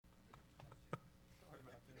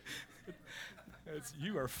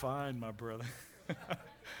You are fine, my brother.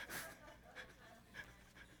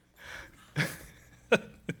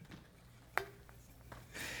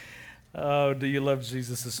 Oh, do you love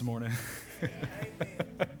Jesus this morning?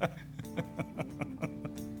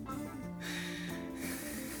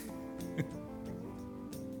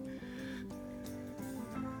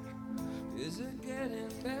 Is it getting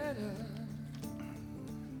better?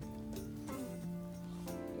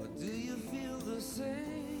 Or do you feel the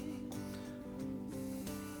same?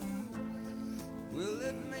 Will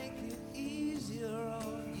it make it easier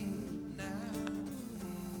on you now?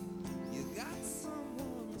 You got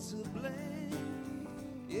someone to blame.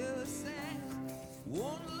 You said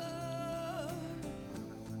one love,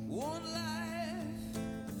 one life.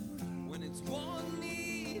 When it's one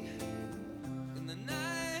need in the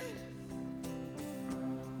night,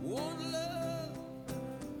 one love,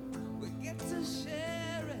 we get to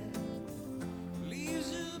share it.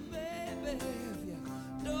 Leaves you, baby, if you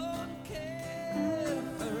don't care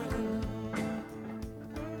for it.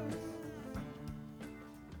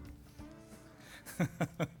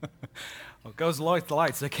 Well, it goes like the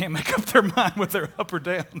lights. They can't make up their mind whether they're up or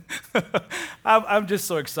down. I'm just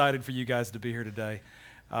so excited for you guys to be here today.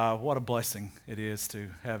 What a blessing it is to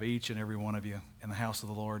have each and every one of you in the house of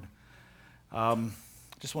the Lord.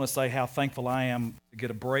 Just want to say how thankful I am to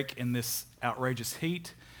get a break in this outrageous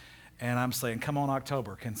heat. And I'm saying, come on,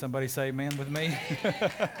 October. Can somebody say amen with me?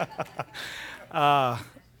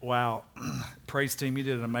 Wow. Praise team, you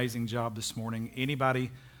did an amazing job this morning.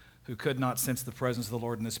 Anybody who could not sense the presence of the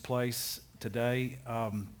Lord in this place today,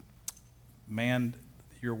 man,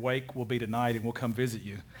 your wake will be tonight and we'll come visit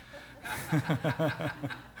you.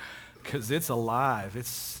 Because it's alive.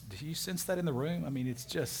 Do you sense that in the room? I mean, it's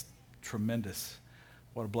just tremendous.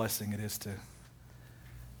 What a blessing it is to.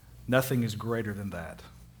 Nothing is greater than that.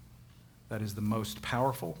 That is the most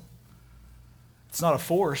powerful. It's not a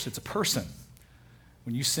force, it's a person.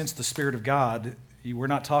 When you sense the Spirit of God, we're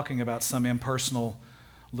not talking about some impersonal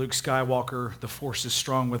Luke Skywalker, the force is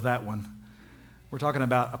strong with that one. We're talking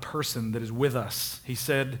about a person that is with us. He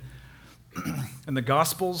said in the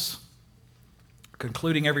Gospels,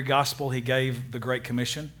 concluding every gospel, he gave the Great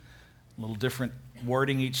Commission, a little different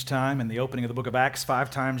wording each time. In the opening of the book of Acts, 5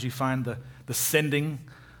 times you find the sending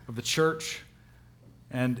of the church.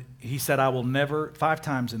 And he said, I will never, 5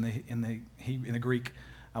 times in the Greek,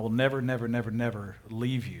 I will never, never, never, never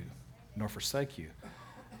leave you nor forsake you.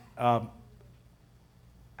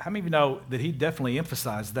 How many of you know that he definitely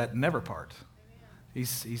emphasized that never part?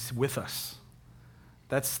 He's with us.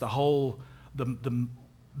 That's the whole,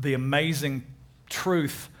 the amazing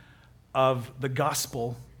truth of the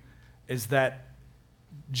gospel is that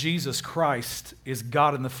Jesus Christ is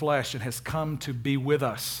God in the flesh and has come to be with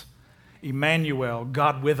us. Emmanuel,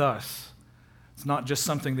 God with us. It's not just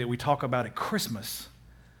something that we talk about at Christmas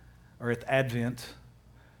or at Advent,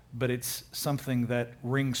 but it's something that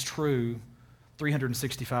rings true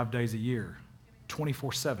 365 days a year,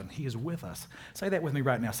 24/7. He is with us. Say that with me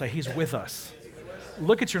right now. Say, He's with us.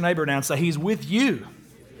 Look at your neighbor now and say, He's with you.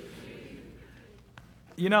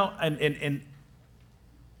 You know, and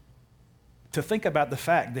to think about the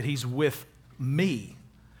fact that He's with me.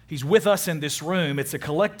 He's with us in this room. It's a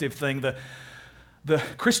collective thing. The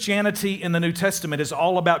Christianity in the New Testament is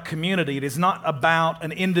all about community. It is not about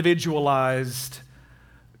an individualized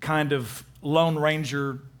kind of Lone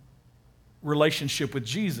Ranger relationship with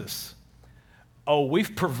Jesus. Oh,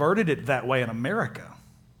 we've perverted it that way in America.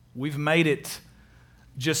 We've made it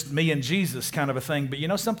just me and Jesus kind of a thing. But you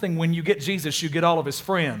know something? When you get Jesus, you get all of His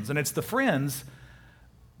friends. And it's the friends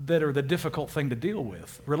that are the difficult thing to deal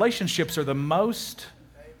with. Relationships are the most...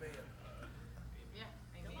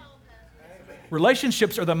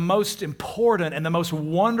 Relationships are the most important and the most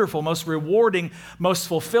wonderful, most rewarding, most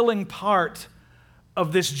fulfilling part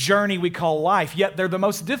of this journey we call life, yet they're the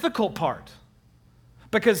most difficult part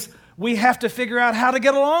because we have to figure out how to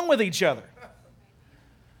get along with each other.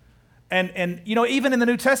 And you know, even in the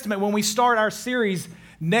New Testament, when we start our series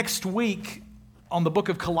next week on the book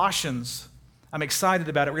of Colossians, I'm excited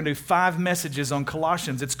about it. We're going to do 5 messages on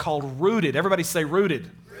Colossians. It's called Rooted. Everybody say Rooted.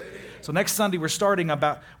 So next Sunday we're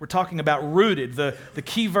talking about rooted, the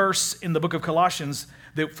key verse in the book of Colossians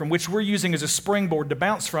from which we're using as a springboard to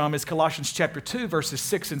bounce from is Colossians chapter 2, verses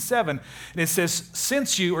 6 and 7. And it says,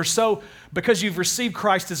 since you are so, because you've received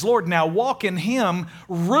Christ as Lord, now walk in Him,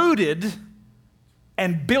 rooted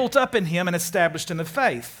and built up in Him and established in the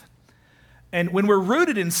faith. And when we're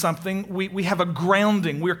rooted in something, we have a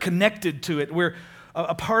grounding. We're connected to it.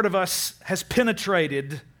 A part of us has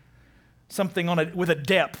penetrated something with a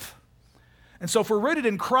depth. And so if we're rooted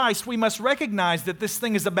in Christ, we must recognize that this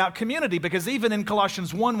thing is about community, because even in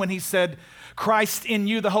Colossians 1, when he said, Christ in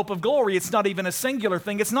you, the hope of glory, it's not even a singular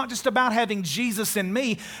thing. It's not just about having Jesus in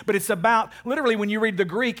me, but it's about, literally, when you read the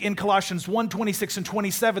Greek in Colossians 1, 26 and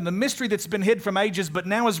 27, the mystery that's been hid from ages, but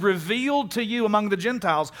now is revealed to you among the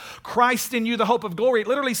Gentiles. Christ in you, the hope of glory. It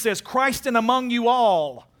literally says, Christ in among you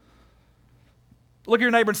all. Look at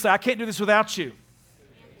your neighbor and say, I can't do this without you.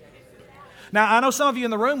 Now, I know some of you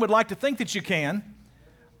in the room would like to think that you can,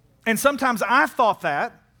 and sometimes I've thought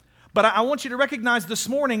that, but I want you to recognize this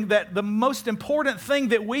morning that the most important thing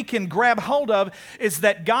that we can grab hold of is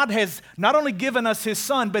that God has not only given us His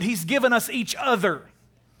Son, but He's given us each other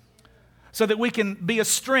so that we can be a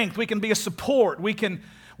strength, we can be a support, we can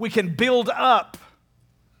build up.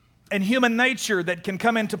 And human nature that can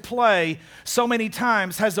come into play so many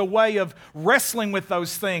times has a way of wrestling with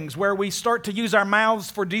those things where we start to use our mouths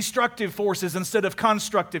for destructive forces instead of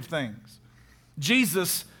constructive things.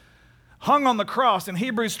 Jesus hung on the cross in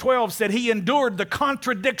Hebrews 12 said He endured the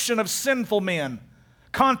contradiction of sinful men.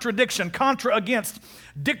 Contradiction, contra against,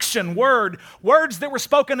 diction, words that were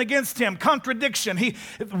spoken against Him, contradiction.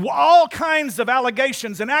 All kinds of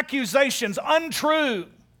allegations and accusations, untrue.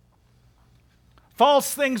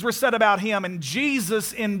 False things were said about Him, and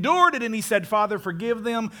Jesus endured it, and He said, Father, forgive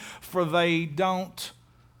them, for they don't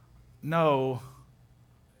know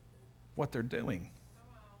what they're doing.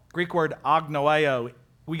 Greek word agnoeo,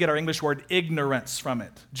 we get our English word ignorance from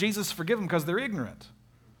it. Jesus, forgive them because they're ignorant.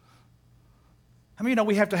 How many of you know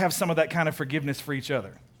we have to have some of that kind of forgiveness for each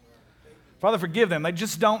other? Father, forgive them. They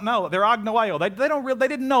just don't know. They're agnoeo. They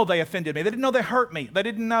didn't know they offended me. They didn't know they hurt me. They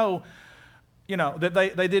didn't know, that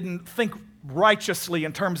they didn't think righteously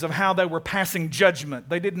in terms of how they were passing judgment.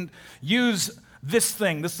 They didn't use this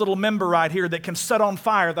little member right here that can set on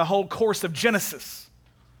fire the whole course of Genesis.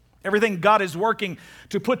 Everything God is working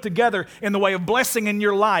to put together in the way of blessing in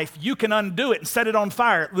your life, you can undo it and set it on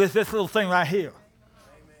fire with this little thing right here.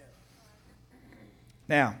 Amen.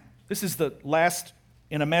 Now, this is the last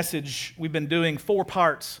in a message we've been doing 4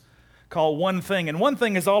 parts called One Thing. And one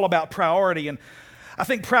thing is all about priority. And I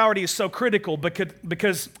think priority is so critical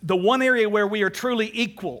because the one area where we are truly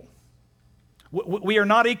equal, we are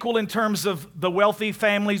not equal in terms of the wealthy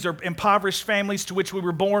families or impoverished families to which we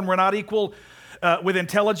were born. We're not equal with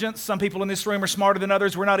intelligence. Some people in this room are smarter than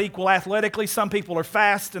others. We're not equal athletically. Some people are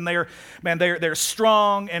fast and they're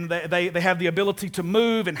strong and they have the ability to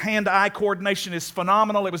move, and hand-eye coordination is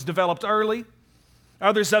phenomenal. It was developed early.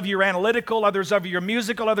 Others of you are analytical. Others of you are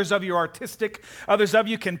musical. Others of you are artistic. Others of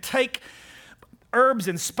you can take herbs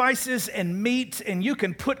and spices and meat, and you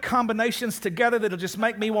can put combinations together that'll just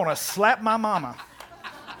make me want to slap my mama.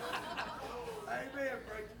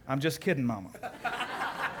 I'm just kidding, mama.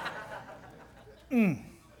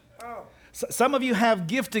 So, some of you have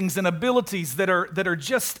giftings and abilities that are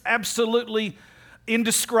just absolutely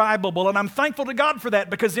indescribable, and I'm thankful to God for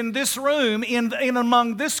that, because in this room, in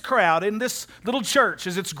among this crowd, in this little church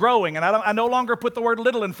as it's growing, and I no longer put the word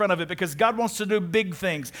little in front of it, because God wants to do big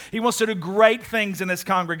things. He wants to do great things in this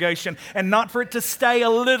congregation, and not for it to stay a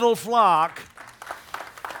little flock,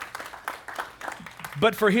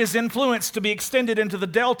 but for His influence to be extended into the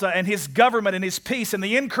Delta, and His government and His peace and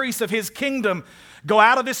the increase of His kingdom go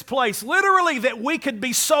out of this place. Literally, that we could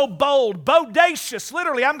be so bold, bodacious,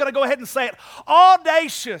 literally, I'm going to go ahead and say it,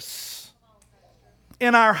 audacious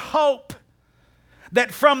in our hope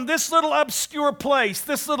that from this little obscure place,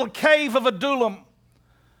 this little cave of Adullam,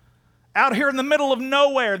 out here in the middle of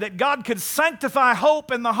nowhere, that God could sanctify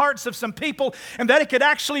hope in the hearts of some people, and that it could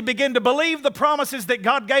actually begin to believe the promises that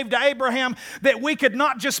God gave to Abraham, that we could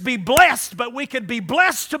not just be blessed, but we could be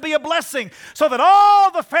blessed to be a blessing, so that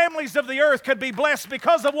all the families of the earth could be blessed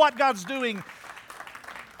because of what God's doing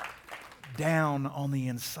down on the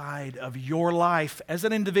inside of your life as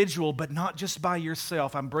an individual, but not just by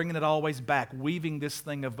yourself. I'm bringing it always back, weaving this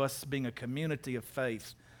thing of us being a community of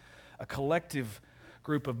faith, a collective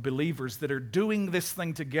group of believers that are doing this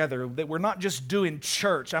thing together, that we're not just doing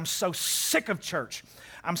church. I'm so sick of church.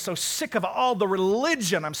 I'm so sick of all the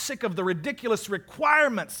religion. I'm sick of the ridiculous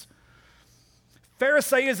requirements.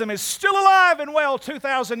 Pharisaism is still alive and well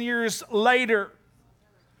 2,000 years later.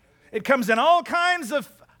 It comes in all kinds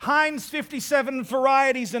of Heinz 57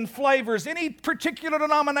 varieties and flavors, any particular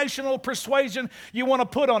denominational persuasion you want to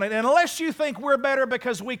put on it. And unless you think we're better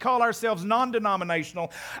because we call ourselves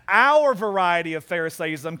non-denominational, our variety of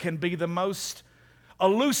Pharisaism can be the most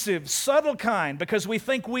elusive, subtle kind, because we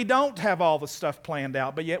think we don't have all the stuff planned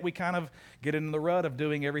out, but yet we kind of get in the rut of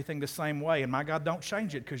doing everything the same way. And my God, don't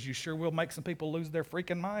change it, because you sure will make some people lose their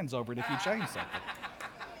freaking minds over it if you change something.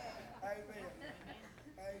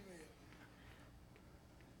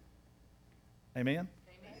 Amen?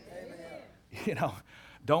 You know,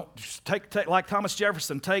 don't just take like Thomas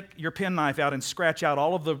Jefferson, take your penknife out and scratch out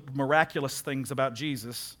all of the miraculous things about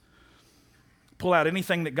Jesus. Pull out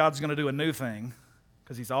anything that God's going to do a new thing,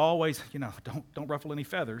 because he's always, don't ruffle any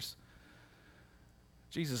feathers.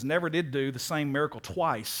 Jesus never did do the same miracle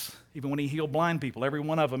twice, even when he healed blind people. Every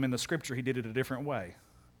one of them in the scripture, he did it a different way.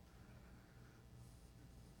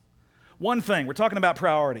 One thing, we're talking about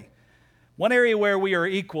priority. One area where we are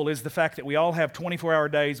equal is the fact that we all have 24-hour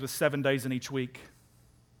days with 7 days in each week.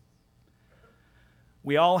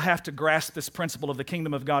 We all have to grasp this principle of the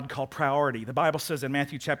kingdom of God called priority. The Bible says in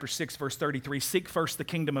Matthew chapter 6, verse 33, seek first the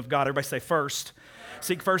kingdom of God. Everybody say first.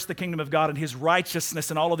 Seek first the kingdom of God and his righteousness,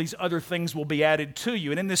 and all of these other things will be added to you.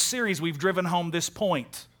 And in this series, we've driven home this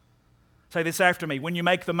point. Say this after me. When you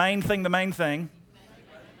make the main thing,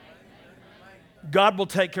 God will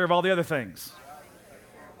take care of all the other things.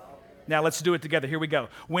 Now let's do it together. Here we go.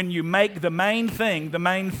 When you make the main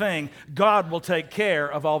thing, God will take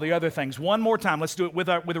care of all the other things. One more time. Let's do it with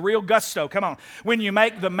a real gusto. Come on. When you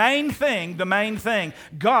make the main thing,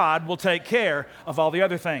 God will take care of all the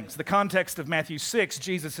other things. The context of Matthew 6,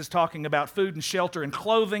 Jesus is talking about food and shelter and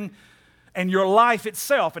clothing and your life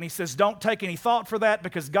itself. And he says, don't take any thought for that,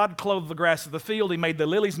 because God clothed the grass of the field. He made the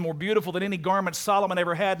lilies more beautiful than any garment Solomon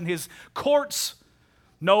ever had in his courts.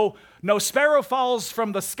 No sparrow falls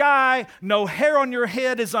from the sky. No hair on your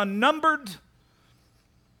head is unnumbered.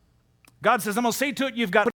 God says, I'm going to see to it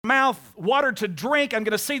you've got mouth, water to drink. I'm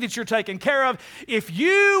going to see that you're taken care of. If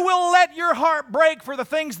you will let your heart break for the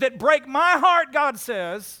things that break my heart, God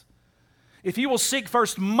says, if you will seek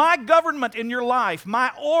first my government in your life, my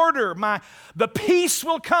order, the peace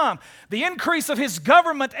will come. The increase of his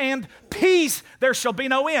government and peace, there shall be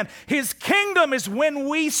no end. His kingdom is when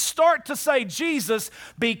we start to say, Jesus,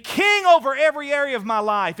 be king over every area of my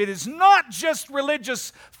life. It is not just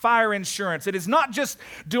religious fire insurance. It is not just,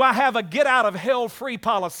 do I have a get out of hell free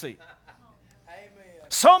policy?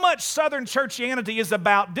 So much Southern churchianity is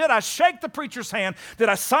about, did I shake the preacher's hand? Did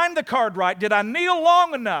I sign the card right? Did I kneel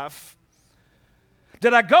long enough?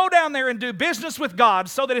 Did I go down there and do business with God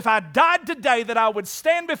so that if I died today that I would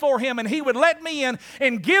stand before him and he would let me in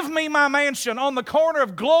and give me my mansion on the corner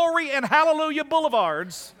of Glory and Hallelujah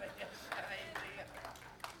Boulevards?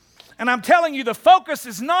 And I'm telling you, the focus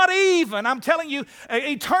is not even. I'm telling you,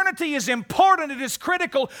 eternity is important. It is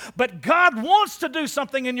critical. But God wants to do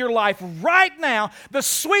something in your life right now. The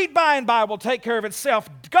sweet by and by will take care of itself.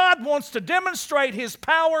 God wants to demonstrate his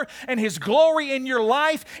power and his glory in your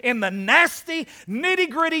life in the nasty,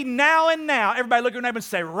 nitty-gritty now and now. Everybody look at your neighbor and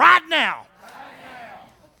say, right now. Right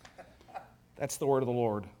now. That's the word of the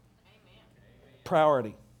Lord. Amen.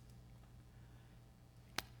 Priority.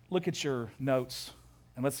 Look at your notes.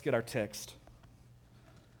 And let's get our text.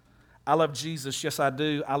 I love Jesus. Yes, I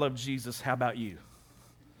do. I love Jesus. How about you?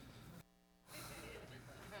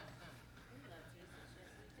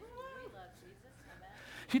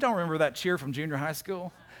 You don't remember that cheer from junior high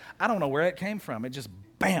school? I don't know where it came from. It just,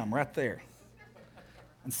 bam, right there.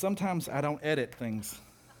 And sometimes I don't edit things.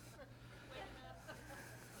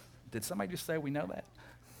 Did somebody just say we know that?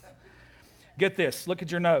 Get this. Look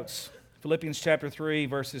at your notes. Philippians chapter 3,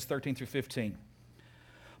 verses 13 through 15.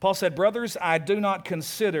 Paul said, brothers, I do not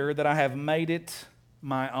consider that I have made it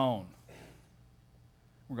my own.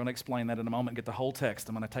 We're going to explain that in a moment and get the whole text.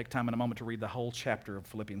 I'm going to take time in a moment to read the whole chapter of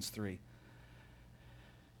Philippians 3.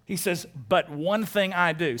 He says, but one thing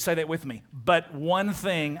I do. Say that with me. But one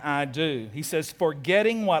thing I do. He says,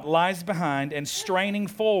 forgetting what lies behind and straining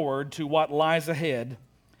forward to what lies ahead,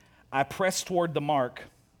 I press toward the mark.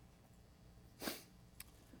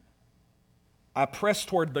 I press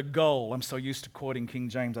toward the goal. I'm so used to quoting King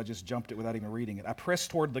James, I just jumped it without even reading it. I press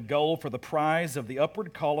toward the goal for the prize of the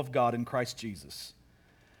upward call of God in Christ Jesus.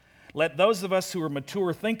 Let those of us who are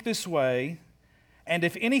mature think this way, and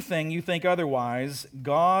if anything you think otherwise,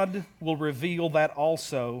 God will reveal that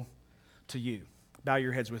also to you. Bow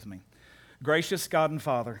your heads with me. Gracious God and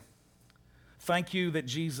Father, thank you that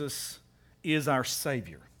Jesus is our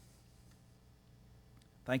Savior.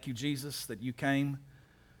 Thank you, Jesus, that you came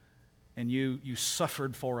and you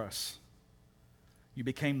suffered for us. You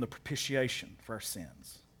became the propitiation for our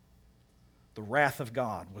sins. The wrath of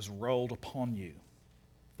God was rolled upon you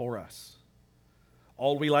for us.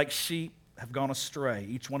 All we like sheep have gone astray.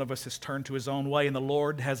 Each one of us has turned to his own way, and the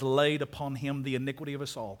Lord has laid upon him the iniquity of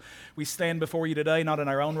us all. We stand before you today, not in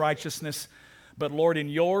our own righteousness, but Lord, in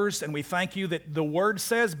yours, and we thank you that the word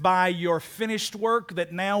says, by your finished work,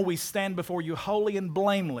 that now we stand before you holy and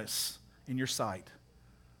blameless in your sight.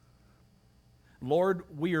 Lord,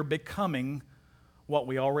 we are becoming what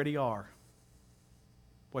we already are.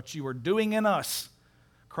 What you are doing in us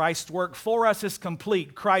Christ's work for us is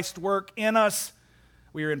complete. Christ's work in us,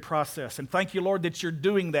 we are in process. And thank you, Lord, that you're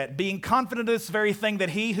doing that, being confident of this very thing,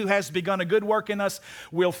 that he who has begun a good work in us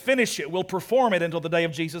will finish it, will perform it until the day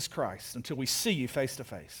of Jesus Christ, until we see you face to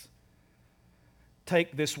face.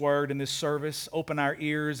 Take this word in this service, open our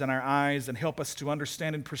ears and our eyes, and help us to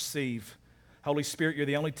understand and perceive. Holy Spirit, you're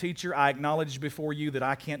the only teacher. I acknowledge before you that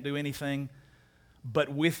I can't do anything, but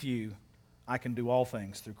with you, I can do all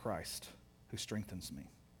things through Christ who strengthens me.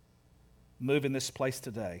 Move in this place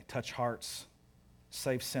today. Touch hearts.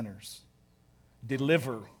 Save sinners.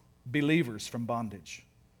 Deliver believers from bondage.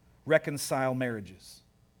 Reconcile marriages.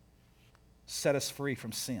 Set us free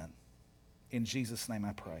from sin. In Jesus' name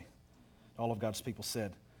I pray. All of God's people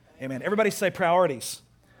said, amen. Everybody say priorities.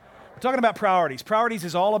 We're talking about priorities. Priorities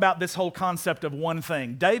is all about this whole concept of one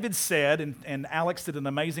thing. David said, and Alex did an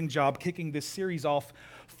amazing job kicking this series off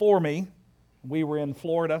for me. We were in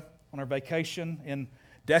Florida on our vacation in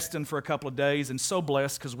Destin for a couple of days, and so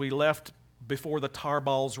blessed because we left before the tar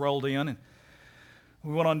balls rolled in, and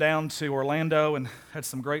we went on down to Orlando and had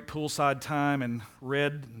some great poolside time and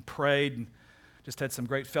read and prayed and just had some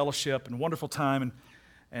great fellowship and wonderful time.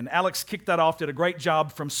 And Alex kicked that off, did a great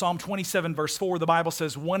job from Psalm 27, verse 4. The Bible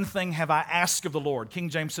says, one thing have I asked of the Lord. King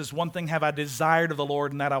James says, one thing have I desired of the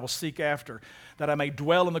Lord, and that I will seek after, that I may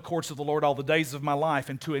dwell in the courts of the Lord all the days of my life,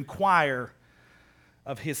 and to inquire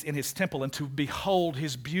in his temple, and to behold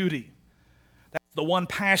his beauty. That's the one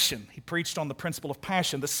passion. He preached on the principle of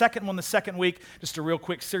passion. The second one, the second week, just a real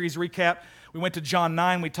quick series recap. We went to John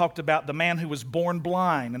 9. We talked about the man who was born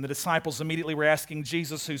blind, and the disciples immediately were asking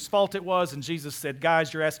Jesus whose fault it was, and Jesus said,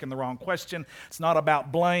 guys, you're asking the wrong question. It's not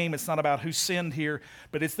about blame. It's not about who sinned here,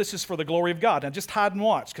 but this is for the glory of God. Now just hide and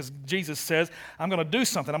watch, because Jesus says, I'm going to do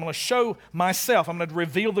something. I'm going to show myself. I'm going to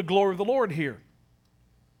reveal the glory of the Lord here.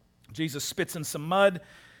 Jesus spits in some mud.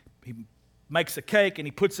 He makes a cake and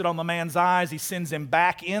he puts it on the man's eyes. He sends him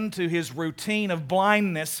back into his routine of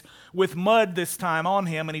blindness with mud this time on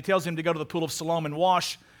him, and he tells him to go to the pool of Siloam and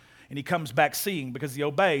wash, and he comes back seeing because he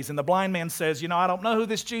obeys. And the blind man says, I don't know who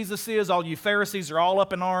this Jesus is. All you Pharisees are all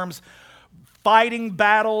up in arms, fighting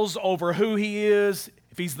battles over who he is,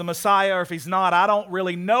 if he's the Messiah or if he's not. I don't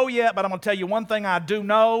really know yet, but I'm going to tell you one thing I do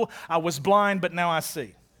know. I was blind, but now I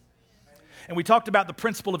see. And we talked about the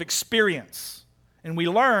principle of experience. And we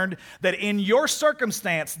learned that in your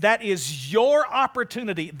circumstance, that is your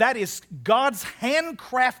opportunity. That is God's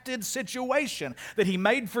handcrafted situation that He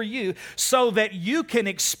made for you so that you can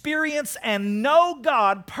experience and know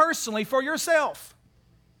God personally for yourself.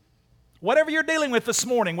 Whatever you're dealing with this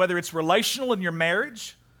morning, whether it's relational in your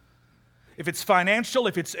marriage, if it's financial,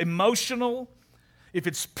 if it's emotional, if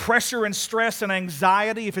it's pressure and stress and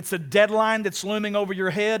anxiety, if it's a deadline that's looming over your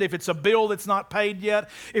head, if it's a bill that's not paid yet,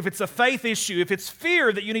 if it's a faith issue, if it's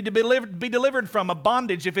fear that you need to be delivered from, a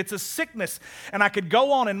bondage, if it's a sickness, and I could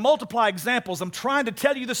go on and multiply examples. I'm trying to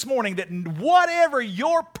tell you this morning that whatever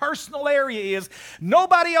your personal area is,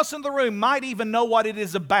 nobody else in the room might even know what it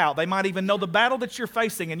is about. They might even know the battle that you're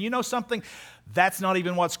facing. And you know something? That's not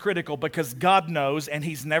even what's critical, because God knows, and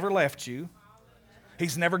He's never left you.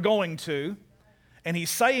 He's never going to. And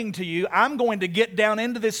He's saying to you, I'm going to get down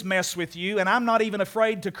into this mess with you, and I'm not even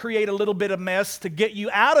afraid to create a little bit of mess to get you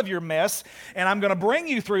out of your mess, and I'm going to bring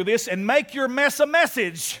you through this and make your mess a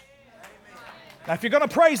message. Now, if you're going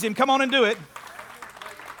to praise Him, come on and do it.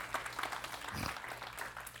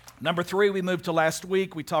 Number 3, we moved to last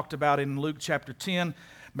week. We talked about in Luke chapter 10,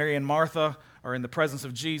 Mary and Martha are in the presence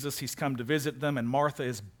of Jesus. He's come to visit them, and Martha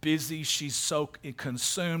is busy. She's so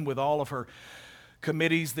consumed with all of her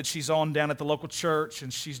committees that she's on down at the local church,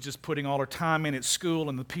 and she's just putting all her time in at school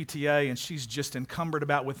and the PTA, and she's just encumbered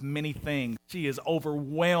about with many things. She is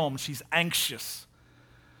overwhelmed. She's anxious.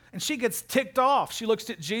 And she gets ticked off. She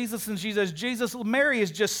looks at Jesus and she says, Jesus, Mary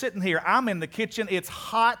is just sitting here. I'm in the kitchen. It's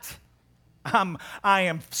hot. I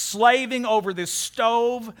am slaving over this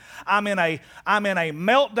stove. I'm in a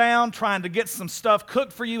meltdown trying to get some stuff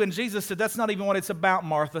cooked for you. And Jesus said, that's not even what it's about,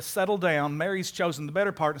 Martha. Settle down. Mary's chosen the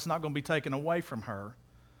better part. It's not going to be taken away from her.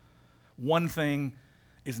 One thing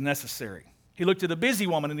is necessary. He looked at a busy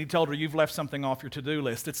woman and he told her, you've left something off your to-do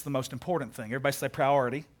list. It's the most important thing. Everybody say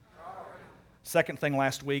priority. Second thing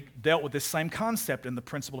last week dealt with this same concept in the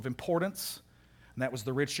principle of importance. And that was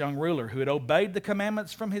the rich young ruler who had obeyed the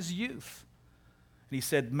commandments from his youth. And he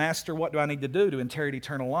said, Master, what do I need to do to inherit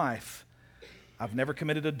eternal life? I've never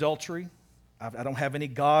committed adultery. I don't have any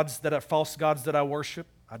false gods that I worship.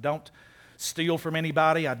 I don't steal from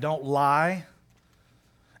anybody. I don't lie.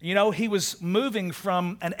 You know, he was moving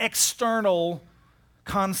from an external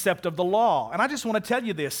concept of the law. And I just want to tell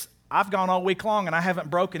you this. I've gone all week long and I haven't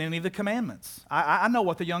broken any of the commandments. I know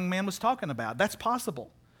what the young man was talking about. That's possible.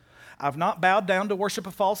 I've not bowed down to worship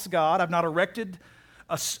a false god. I've not erected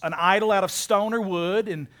an idol out of stone or wood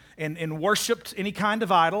and worshiped any kind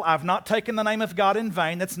of idol. I've not taken the name of God in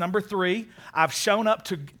vain. That's number 3. I've shown up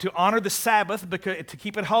to honor the Sabbath, to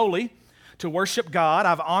keep it holy, to worship God.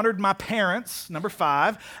 I've honored my parents. Number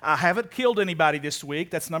 5. I haven't killed anybody this week.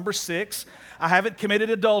 That's number 6. I haven't committed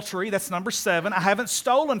adultery. That's number 7. I haven't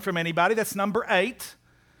stolen from anybody. That's number 8.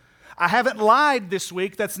 I haven't lied this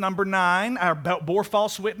week. That's number 9. I bore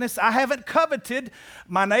false witness. I haven't coveted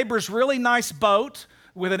my neighbor's really nice boat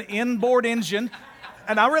with an inboard engine.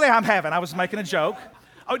 And I was making a joke.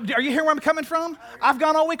 Oh, are you hearing where I'm coming from? I've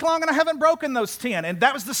gone all week long and I haven't broken those 10. And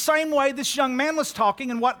that was the same way this young man was talking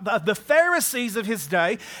and what the Pharisees of his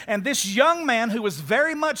day, and this young man who was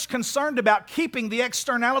very much concerned about keeping the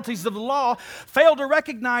externalities of the law, failed to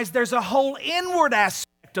recognize there's a whole inward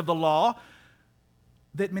aspect of the law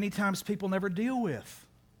that many times people never deal with.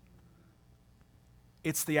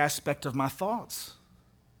 It's the aspect of my thoughts.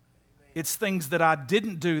 It's things that I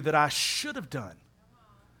didn't do that I should have done.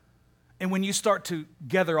 And when you start to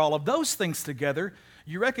gather all of those things together,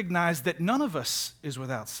 you recognize that none of us is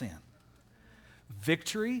without sin.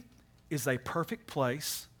 Victory is a perfect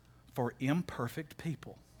place for imperfect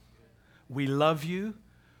people. We love you,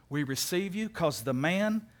 we receive you, because the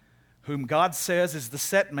man whom God says is the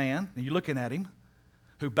set man, and you're looking at him,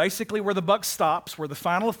 who basically where the buck stops, where the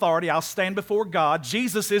final authority, I'll stand before God.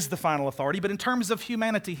 Jesus is the final authority, but in terms of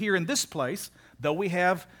humanity here in this place, though we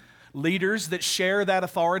have leaders that share that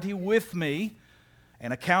authority with me,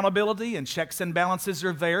 and accountability and checks and balances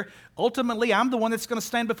are there, ultimately I'm the one that's going to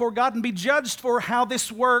stand before God and be judged for how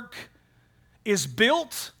this work is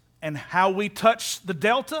built and how we touch the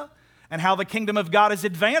delta and how the kingdom of God is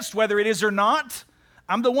advanced, whether it is or not.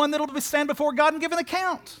 I'm the one that will stand before God and give an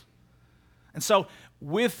account. And so,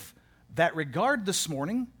 with that regard this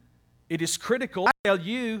morning, it is critical. I tell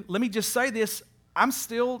you, let me just say this, I'm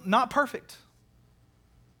still not perfect.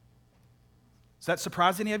 Does that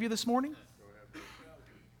surprise any of you this morning?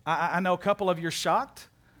 I know a couple of you are shocked.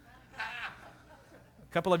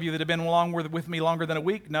 A couple of you that have been along with me longer than a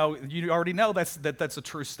week, no, you already know that's a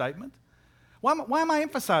true statement. Why am I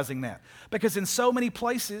emphasizing that? Because in so many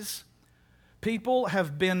places, people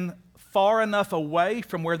have been far enough away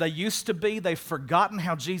from where they used to be, they've forgotten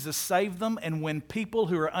how Jesus saved them, and when people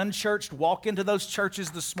who are unchurched walk into those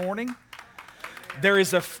churches this morning, there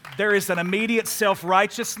is an immediate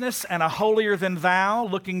self-righteousness and a holier-than-thou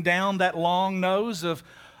looking down that long nose of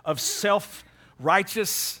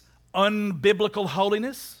self-righteous, unbiblical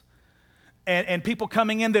holiness. And people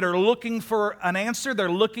coming in that are looking for an answer. They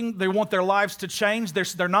want their lives to change.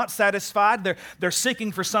 They're not satisfied. They're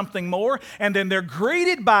seeking for something more. And then they're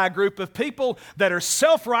greeted by a group of people that are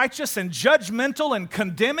self-righteous and judgmental and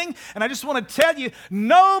condemning. And I just want to tell you,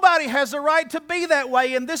 nobody has a right to be that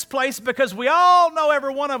way in this place, because we all know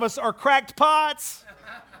every one of us are cracked pots.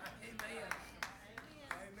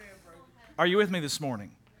 Are you with me this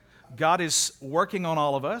morning? God is working on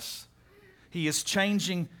all of us. He is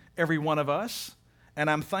changing every one of us, and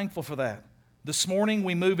I'm thankful for that. This morning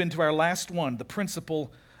we move into our last one, the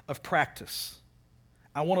principle of practice.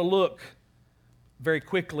 I want to look very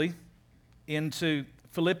quickly into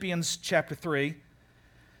Philippians chapter 3.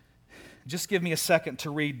 Just give me a second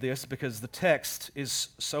to read this because the text is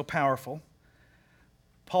so powerful.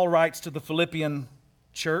 Paul writes to the Philippian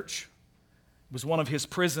church. It was one of his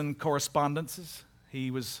prison correspondences.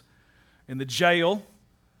 He was in the jail,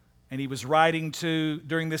 and he was writing to,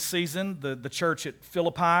 during this season, the church at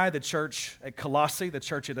Philippi, the church at Colossae, the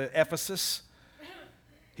church at Ephesus.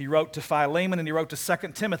 He wrote to Philemon and he wrote to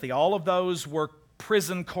 2 Timothy. All of those were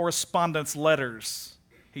prison correspondence letters.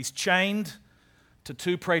 He's chained to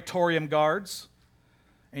 2 praetorium guards,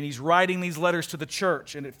 and he's writing these letters to the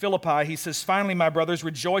church. And at Philippi, he says, "Finally, my brothers,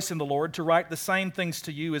 rejoice in the Lord. To write the same things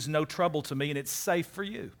to you is no trouble to me, and it's safe for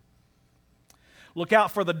you. Look out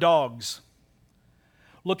for the dogs.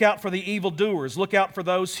 Look out for the evildoers. Look out for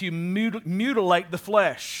those who mutilate the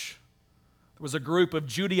flesh." There was a group of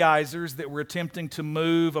Judaizers that were attempting to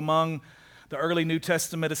move among the early New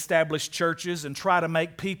Testament established churches and try to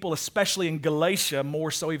make people, especially in Galatia,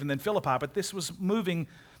 more so even than Philippi, but this was moving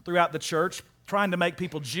throughout the church, trying to make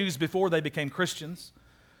people Jews before they became Christians,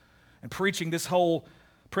 and preaching this whole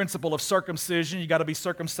principle of circumcision. You got to be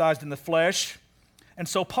circumcised in the flesh. And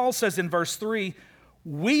so Paul says in verse 3,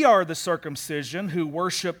 "We are the circumcision who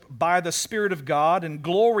worship by the Spirit of God and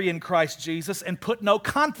glory in Christ Jesus and put no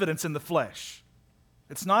confidence in the flesh."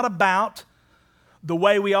 It's not about the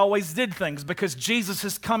way we always did things, because Jesus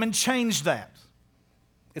has come and changed that.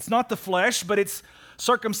 It's not the flesh, but it's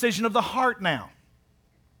circumcision of the heart now.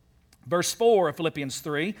 Verse 4 of Philippians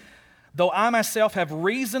 3, though I myself have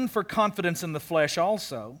reason for confidence in the flesh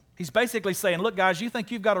also. He's basically saying, look, guys, you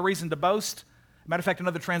think you've got a reason to boast? Matter of fact,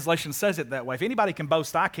 another translation says it that way. If anybody can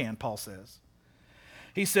boast, I can, Paul says.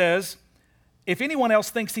 He says, if anyone else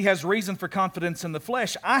thinks he has reason for confidence in the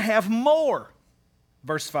flesh, I have more.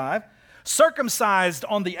 Verse 5, circumcised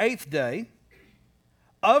on the 8th day,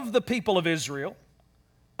 of the people of Israel,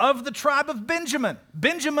 of the tribe of Benjamin.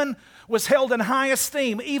 Benjamin was held in high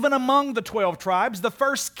esteem, even among the 12 tribes. The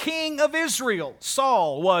first king of Israel,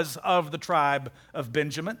 Saul, was of the tribe of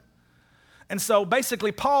Benjamin. And so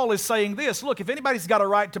basically Paul is saying this, look, if anybody's got a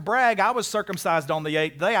right to brag, I was circumcised on the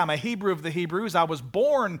 8th day. I'm a Hebrew of the Hebrews. I was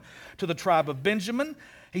born to the tribe of Benjamin.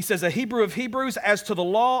 He says a Hebrew of Hebrews, as to the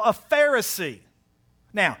law, a Pharisee.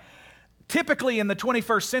 Now, typically in the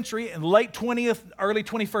 21st century, in late 20th, early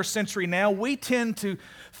 21st century now, we tend to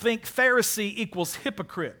think Pharisee equals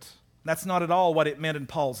hypocrite. That's not at all what it meant in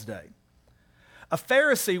Paul's day. A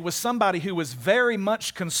Pharisee was somebody who was very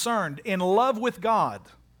much concerned, in love with God.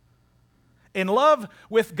 In love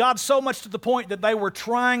with God so much to the point that they were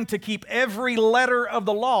trying to keep every letter of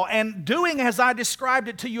the law and doing as I described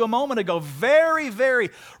it to you a moment ago, very, very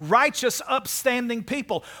righteous, upstanding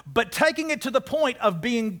people, but taking it to the point of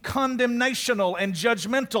being condemnational and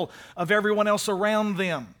judgmental of everyone else around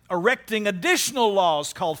them, erecting additional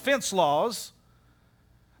laws called fence laws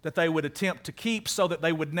that they would attempt to keep so that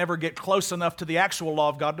they would never get close enough to the actual law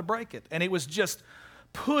of God to break it. And it was just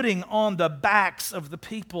putting on the backs of the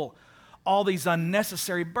people all these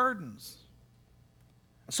unnecessary burdens.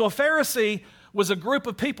 So a Pharisee was a group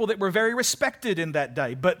of people that were very respected in that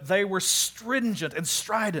day, but they were stringent and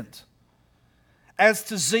strident. As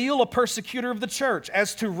to zeal, a persecutor of the church.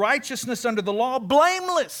 As to righteousness under the law,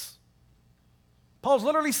 blameless. Paul's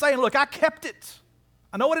literally saying, look, I kept it.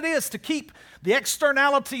 I know what it is to keep the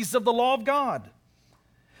externalities of the law of God.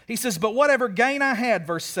 He says, but whatever gain I had,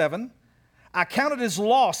 verse 7, I count it as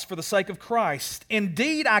loss for the sake of Christ.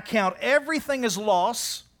 Indeed, I count everything as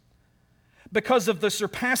loss because of the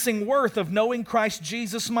surpassing worth of knowing Christ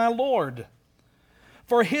Jesus my Lord.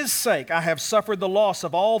 For His sake I have suffered the loss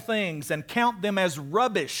of all things and count them as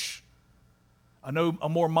rubbish. I know a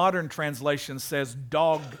more modern translation says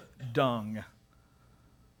dog dung.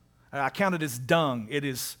 I count it as dung. It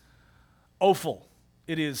is offal.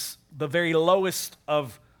 It is the very lowest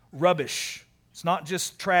of rubbish. It's not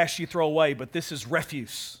just trash you throw away, but this is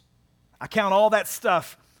refuse. I count all that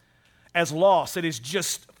stuff as loss.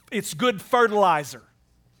 It's good fertilizer.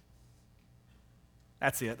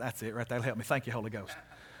 That's it right there. That'll help me. Thank you, Holy Ghost.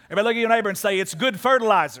 Everybody look at your neighbor and say, it's good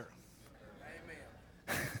fertilizer.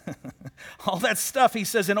 Amen. All that stuff, he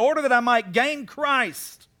says, in order that I might gain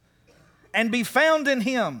Christ and be found in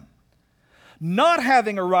Him, not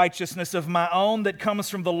having a righteousness of my own that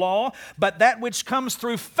comes from the law, but that which comes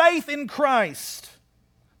through faith in Christ,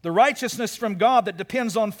 the righteousness from God that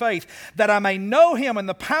depends on faith, that I may know Him and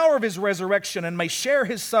the power of His resurrection and may share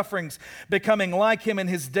His sufferings, becoming like Him in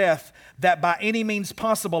His death, that by any means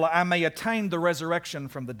possible I may attain the resurrection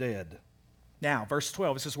from the dead. Now, verse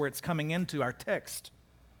 12, this is where it's coming into our text.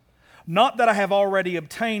 Not that I have already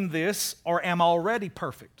obtained this or am already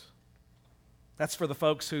perfect. That's for the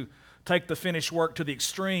folks who take the finished work to the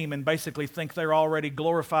extreme and basically think they're already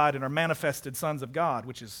glorified and are manifested sons of God,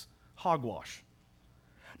 which is hogwash.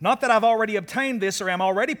 Not that I've already obtained this or am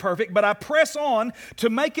already perfect, but I press on to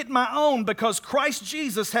make it my own because Christ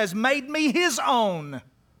Jesus has made me His own.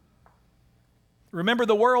 Remember,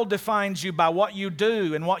 the world defines you by what you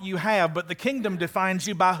do and what you have, but the kingdom defines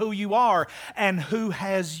you by who you are and who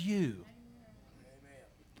has you. Amen.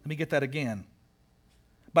 Let me get that again.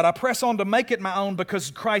 But I press on to make it my own because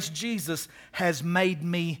Christ Jesus has made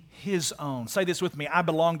me His own. Say this with me, I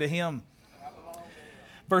belong to Him.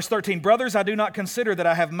 Verse 13, brothers, I do not consider that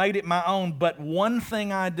I have made it my own, but one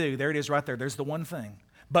thing I do. There it is right there. There's the one thing.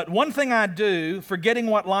 But one thing I do, forgetting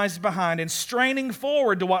what lies behind and straining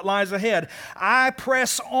forward to what lies ahead, I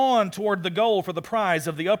press on toward the goal for the prize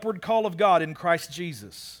of the upward call of God in Christ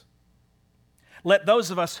Jesus. Let those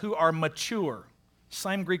of us who are mature,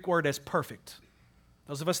 same Greek word as perfect,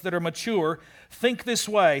 those of us that are mature, think this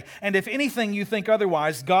way, and if anything you think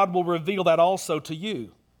otherwise, God will reveal that also to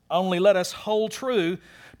you. Only let us hold true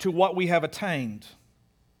to what we have attained.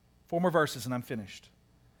 4 more verses and I'm finished.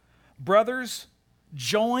 Brothers,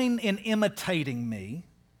 join in imitating me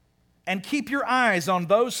and keep your eyes on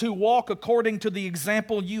those who walk according to the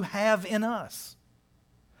example you have in us.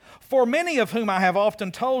 For many of whom I have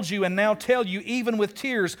often told you and now tell you, even with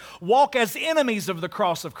tears, walk as enemies of the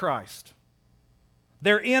cross of Christ.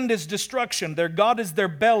 Their end is destruction, their God is their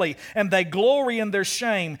belly, and they glory in their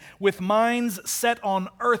shame with minds set on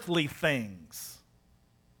earthly things,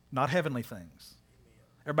 not heavenly things.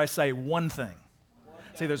 Everybody say one thing.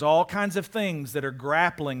 See, there's all kinds of things that are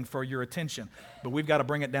grappling for your attention, but we've got to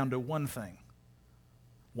bring it down to one thing.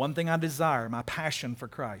 One thing I desire, my passion for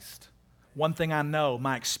Christ. One thing I know,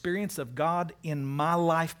 my experience of God in my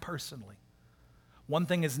life personally. One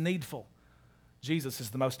thing is needful. Jesus is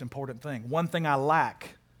the most important thing. One thing I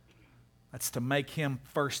lack, that's to make Him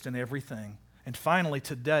first in everything. And finally,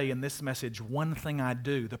 today in this message, one thing I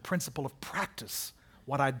do, the principle of practice,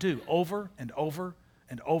 what I do over and over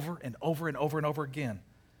and over and over and over and over again.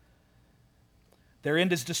 Their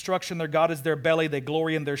end is destruction, their God is their belly, they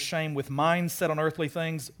glory in their shame with minds set on earthly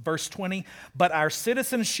things. Verse 20, but our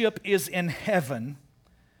citizenship is in heaven,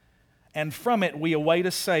 and from it we await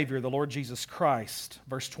a Savior, the Lord Jesus Christ.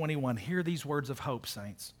 Verse 21, hear these words of hope,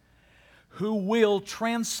 saints, who will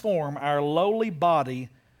transform our lowly body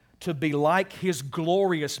to be like His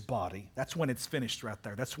glorious body. That's when it's finished right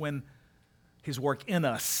there. That's when His work in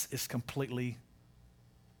us is completely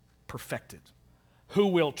perfected. Who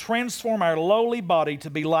will transform our lowly body to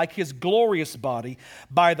be like His glorious body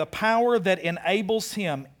by the power that enables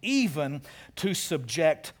Him even to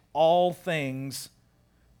subject all things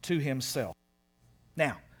to Himself.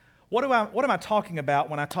 Now, what am I talking about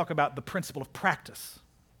when I talk about the principle of practice?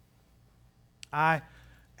 I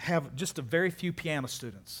have just a very few piano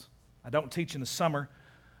students. I don't teach in the summer,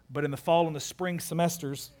 but in the fall and the spring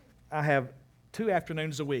semesters, I have 2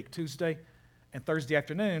 afternoons a week, Tuesday and Thursday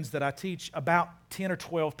afternoons, that I teach about 10 or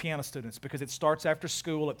 12 piano students because it starts after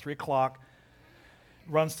school at 3 o'clock,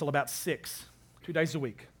 runs till about 6, 2 days a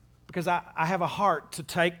week. Because I have a heart to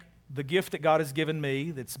take the gift that God has given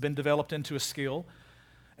me that's been developed into a skill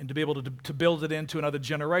and to be able to build it into another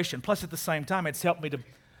generation. Plus, at the same time, it's helped me to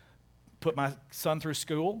put my son through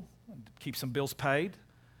school, and keep some bills paid,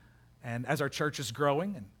 and as our church is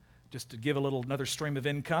growing, and just to give another stream of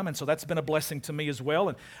income. And so that's been a blessing to me as well.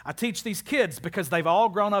 And I teach these kids because they've all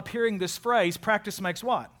grown up hearing this phrase, practice makes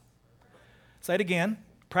what? Say it again,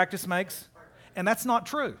 practice makes, and that's not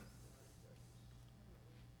true.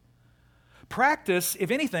 Practice, if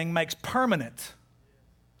anything, makes permanent.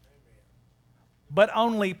 But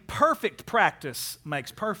only perfect practice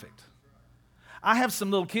makes perfect. I have some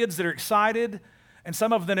little kids that are excited, and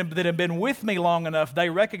some of them that have been with me long enough, they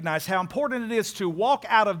recognize how important it is to walk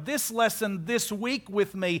out of this lesson this week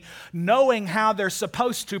with me knowing how they're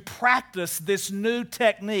supposed to practice this new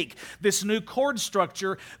technique, this new chord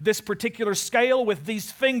structure, this particular scale with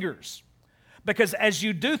these fingers. Because as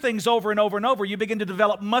you do things over and over and over, you begin to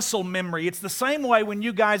develop muscle memory. It's the same way when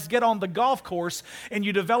you guys get on the golf course and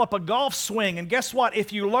you develop a golf swing. And guess what?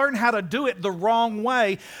 If you learn how to do it the wrong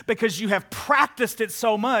way because you have practiced it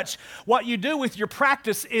so much, what you do with your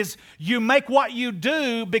practice is you make what you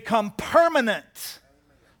do become permanent.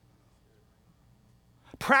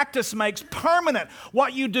 Practice makes permanent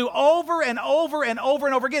what you do over and over and over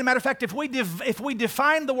and over again. Matter of fact, if we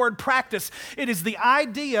define the word practice, it is the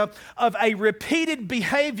idea of a repeated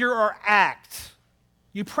behavior or act.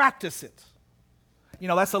 You practice it. You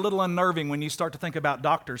know, that's a little unnerving when you start to think about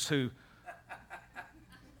doctors who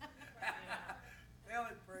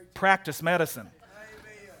practice medicine.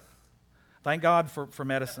 Thank God for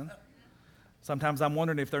medicine. Sometimes I'm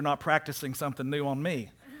wondering if they're not practicing something new on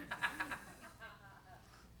me.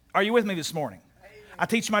 Are you with me this morning? I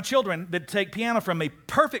teach my children that take piano from me,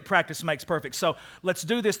 perfect practice makes perfect. So let's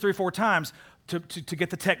do this 3 or 4 times to get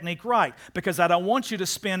the technique right, because I don't want you to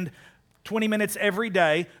spend 20 minutes every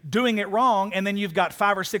day doing it wrong, and then you've got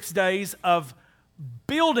 5 or 6 days of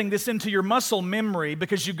building this into your muscle memory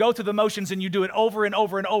because you go through the motions and you do it over and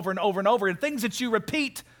over and over and over and over, and things that you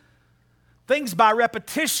repeat, things by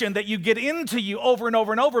repetition that you get into you over and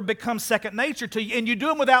over and over become second nature to you, and you do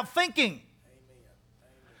them without thinking.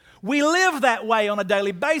 We live that way on a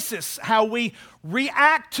daily basis, how we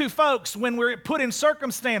react to folks when we're put in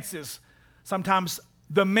circumstances. Sometimes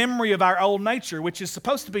the memory of our old nature, which is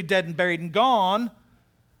supposed to be dead and buried and gone,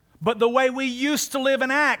 but the way we used to live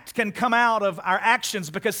and act can come out of our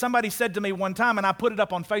actions, because somebody said to me one time, and I put it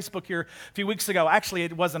up on Facebook here a few weeks ago. Actually,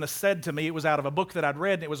 it wasn't said to me. It was out of a book that I'd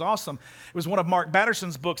read, and it was awesome. It was one of Mark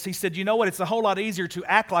Batterson's books. He said, you know what? It's a whole lot easier to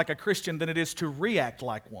act like a Christian than it is to react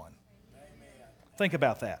like one. Amen. Think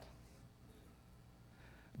about that.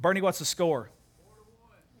 Bernie, what's the score?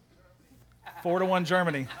 4-1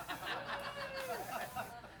 Germany.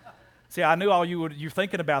 See, I knew all you're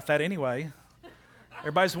thinking about that anyway.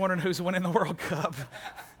 Everybody's wondering who's winning the World Cup.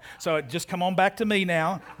 So just come on back to me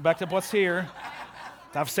now, back to what's here.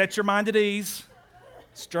 I've set your mind at ease.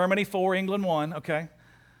 It's Germany 4, England 1, okay?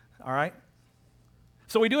 All right?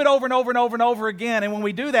 So we do it over and over and over and over again, and when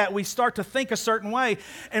we do that, we start to think a certain way.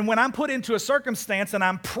 And when I'm put into a circumstance and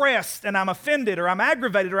I'm pressed and I'm offended or I'm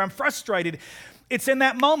aggravated or I'm frustrated, It's in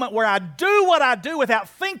that moment where I do what I do without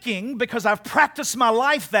thinking because I've practiced my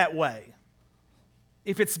life that way.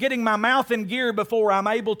 If it's getting my mouth in gear before I'm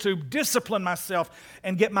able to discipline myself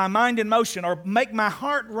and get my mind in motion or make my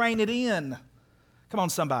heart rein it in. Come on,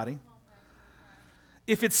 somebody.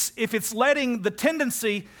 If it's letting the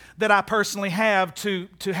tendency that I personally have to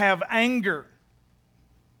have anger.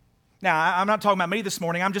 Now, I'm not talking about me this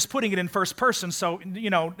morning. I'm just putting it in first person. So,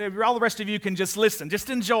 all the rest of you can just listen. Just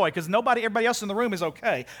enjoy, because everybody else in the room is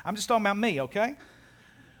okay. I'm just talking about me, okay?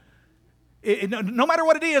 No matter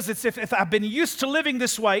what it is, it's if I've been used to living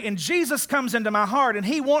this way and Jesus comes into my heart and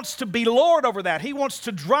He wants to be Lord over that. He wants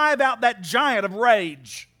to drive out that giant of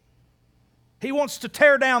rage. He wants to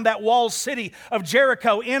tear down that walled city of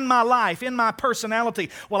Jericho in my life, in my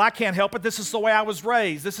personality. Well, I can't help it. This is the way I was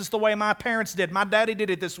raised. This is the way my parents did. My daddy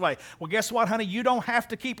did it this way. Well, guess what, honey? You don't have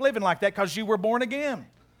to keep living like that because you were born again. Amen.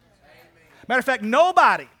 Matter of fact,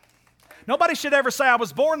 nobody should ever say I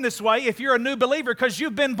was born this way if you're a new believer, because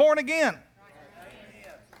you've been born again.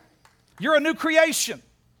 Amen. You're a new creation.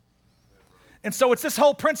 And so it's this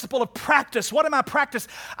whole principle of practice. What am I practice?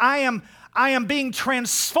 I am being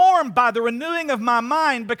transformed by the renewing of my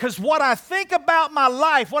mind, because what I think about my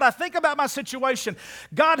life, what I think about my situation,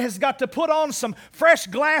 God has got to put on some fresh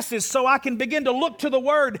glasses so I can begin to look to the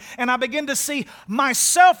Word and I begin to see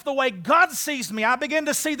myself the way God sees me. I begin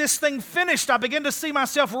to see this thing finished. I begin to see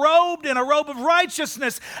myself robed in a robe of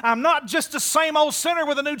righteousness. I'm not just the same old sinner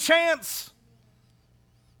with a new chance.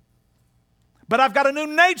 But I've got a new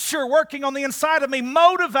nature working on the inside of me,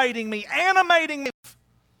 motivating me, animating me.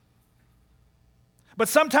 But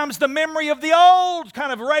sometimes the memory of the old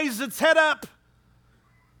kind of raises its head up.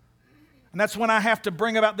 And that's when I have to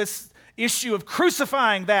bring about this issue of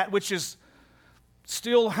crucifying that which is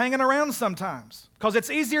still hanging around sometimes. Because it's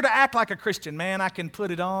easier to act like a Christian. Man, I can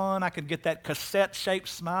put it on. I can get that cassette-shaped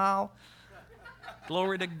smile.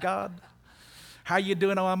 Glory to God. How you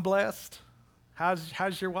doing? Oh, I'm blessed.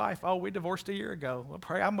 How's your wife? Oh, we divorced a year ago. Well,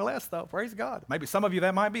 I'm blessed, though. Praise God. Maybe some of you,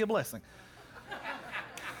 that might be a blessing.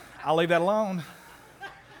 I'll leave that alone.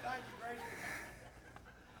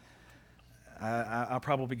 I'll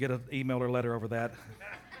probably get an email or letter over that.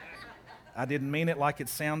 I didn't mean it like it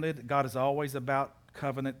sounded. God is always about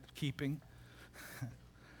covenant keeping.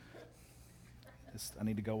 I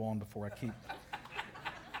need to go on before I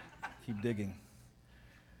keep digging.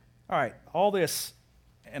 All right, all this,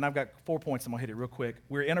 and I've got 4 points. I'm going to hit it real quick.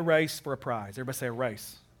 We're in a race for a prize. Everybody say a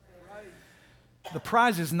race. The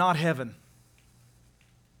prize is not heaven.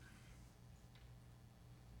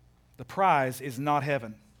 The prize is not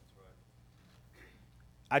heaven.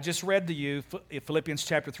 I just read to you Philippians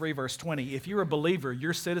chapter 3, verse 20. If you're a believer,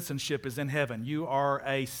 your citizenship is in heaven. You are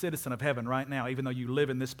a citizen of heaven right now, even though you live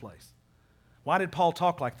in this place. Why did Paul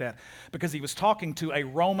talk like that? Because he was talking to a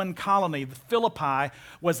Roman colony. Philippi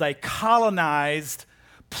was a colonized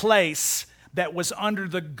place that was under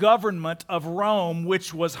the government of Rome,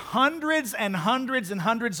 which was hundreds and hundreds and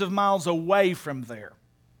hundreds of miles away from there.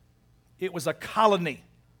 It was a colony.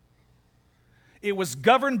 It was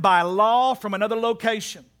governed by law from another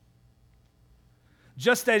location.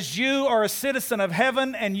 Just as you are a citizen of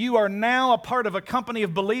heaven and you are now a part of a company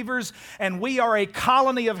of believers and we are a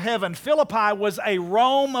colony of heaven, Philippi was a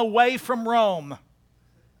Rome away from Rome.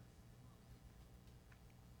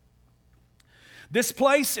 This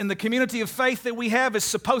place in the community of faith that we have is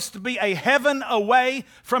supposed to be a heaven away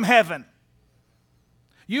from heaven.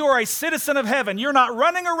 You are a citizen of heaven. You're not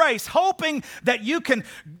running a race hoping that you can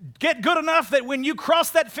get good enough that when you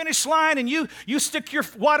cross that finish line and you stick your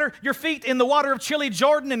feet in the water of chilly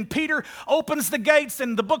Jordan and Peter opens the gates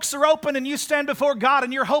and the books are open and you stand before God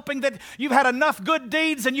and you're hoping that you've had enough good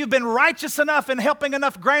deeds and you've been righteous enough in helping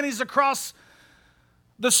enough grannies across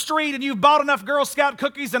the street and you've bought enough Girl Scout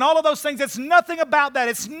cookies and all of those things. It's nothing about that.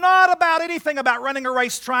 It's not about anything about running a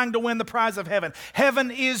race trying to win the prize of heaven.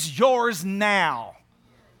 Heaven is yours now.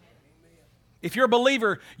 If you're a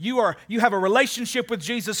believer, you have a relationship with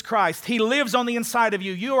Jesus Christ. He lives on the inside of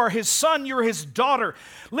you. You are His son, you're His daughter.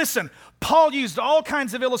 Listen, Paul used all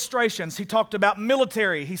kinds of illustrations. He talked about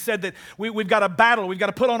military. He said that we've got a battle, we've got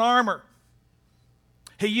to put on armor.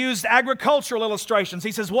 He used agricultural illustrations.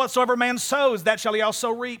 He says, whatsoever man sows, that shall he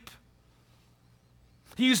also reap.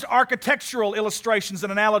 He used architectural illustrations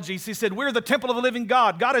and analogies. He said, we're the temple of the living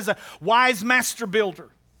God. God is a wise master builder.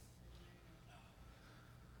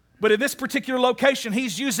 But in this particular location,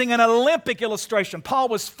 he's using an Olympic illustration. Paul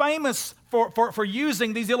was famous for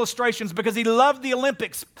using these illustrations because he loved the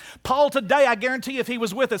Olympics. Paul today, I guarantee if he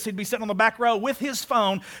was with us, he'd be sitting on the back row with his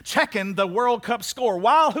phone checking the World Cup score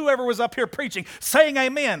while whoever was up here preaching, saying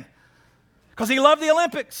amen. Because he loved the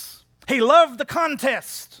Olympics. He loved the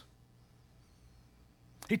contest.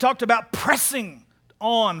 He talked about pressing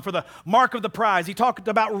on for the mark of the prize. He talked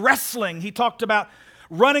about wrestling. He talked about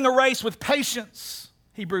running a race with patience.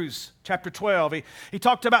 Hebrews chapter 12. He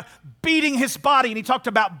talked about beating his body, and he talked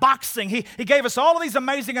about boxing. He gave us all of these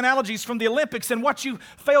amazing analogies from the Olympics, and what you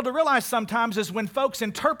fail to realize sometimes is when folks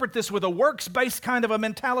interpret this with a works-based kind of a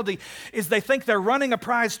mentality is they think they're running a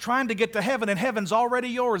prize trying to get to heaven, and heaven's already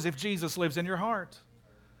yours if Jesus lives in your heart.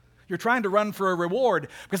 You're trying to run for a reward,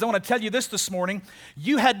 because I want to tell you this morning,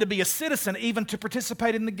 you had to be a citizen even to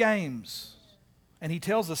participate in the games. And he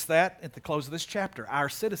tells us that at the close of this chapter. Our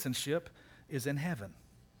citizenship is in heaven.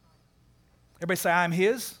 Everybody say, I'm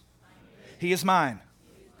His. He is mine.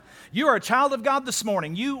 You are a child of God this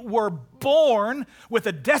morning. You were born with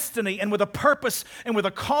a destiny and with a purpose and with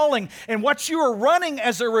a calling. And what you are running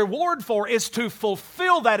as a reward for is to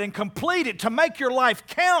fulfill that and complete it, to make your life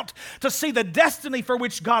count, to see the destiny for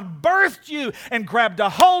which God birthed you and grabbed a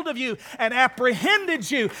hold of you and apprehended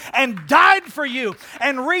you and died for you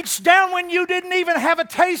and reached down when you didn't even have a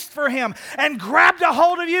taste for Him and grabbed a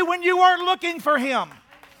hold of you when you weren't looking for Him.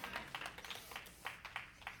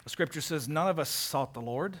 The Scripture says none of us sought the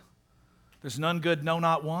Lord. There's none good, no,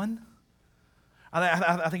 not one.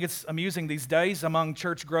 I think it's amusing these days among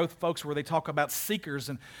church growth folks where they talk about seekers.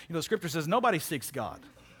 And the Scripture says nobody seeks God.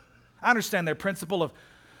 I understand their principle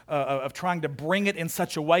of trying to bring it in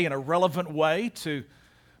such a way, in a relevant way, to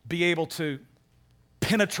be able to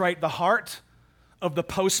penetrate the heart of the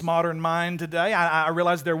postmodern mind today. I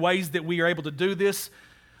realize there are ways that we are able to do this.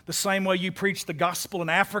 The same way you preach the gospel in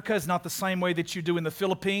Africa is not the same way that you do in the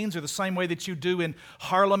Philippines, or the same way that you do in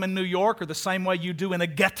Harlem in New York, or the same way you do in a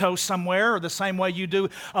ghetto somewhere, or the same way you do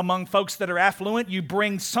among folks that are affluent. You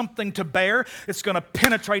bring something to bear. It's going to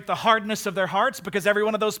penetrate the hardness of their hearts, because every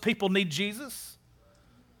one of those people need Jesus.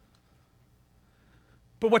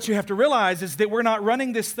 But what you have to realize is that we're not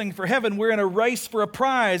running this thing for heaven. We're in a race for a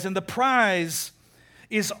prize, and the prize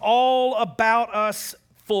is all about us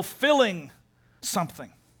fulfilling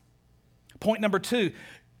something. Point number 2,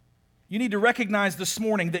 you need to recognize this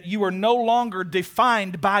morning that you are no longer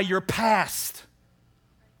defined by your past.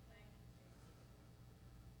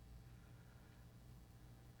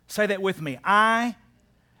 Say that with me. I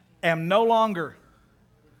am no longer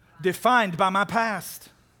defined by my past.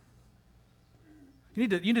 You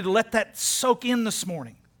need to let that soak in this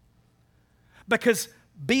morning. Because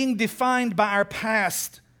being defined by our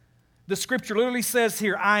past, the Scripture literally says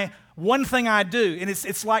here, one thing I do, and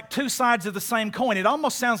it's like two sides of the same coin. It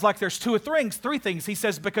almost sounds like there's three things. He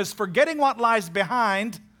says, because forgetting what lies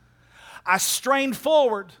behind, I strain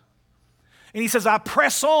forward. And he says, I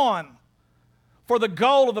press on for the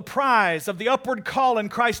goal of the prize of the upward call in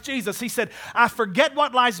Christ Jesus. He said, I forget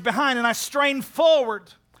what lies behind and I strain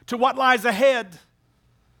forward to what lies ahead.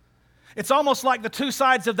 It's almost like the two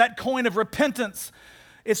sides of that coin of repentance.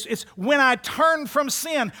 It's when I turn from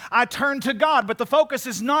sin, I turn to God. But the focus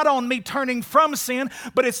is not on me turning from sin,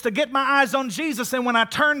 but it's to get my eyes on Jesus. And when I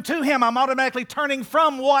turn to Him, I'm automatically turning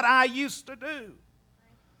from what I used to do,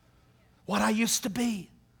 what I used to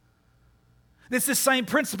be. It's the same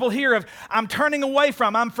principle here of I'm turning away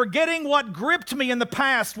from, I'm forgetting what gripped me in the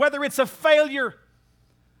past, whether it's a failure,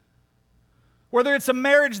 whether it's a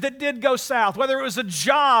marriage that did go south, whether it was a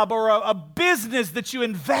job or a business that you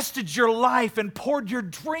invested your life and poured your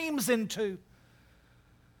dreams into,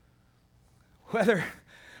 whether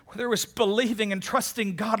it was believing and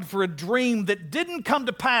trusting God for a dream that didn't come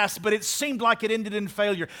to pass, but it seemed like it ended in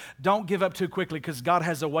failure. Don't give up too quickly, because God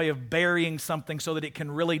has a way of burying something so that it can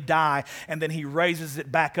really die, and then He raises it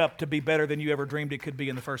back up to be better than you ever dreamed it could be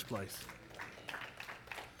in the first place.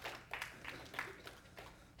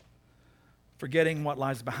 Forgetting what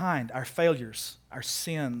lies behind, our failures, our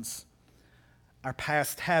sins, our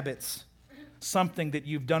past habits, something that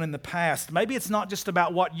you've done in the past. Maybe it's not just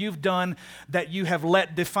about what you've done that you have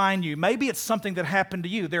let define you. Maybe it's something that happened to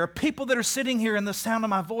you. There are people that are sitting here in the sound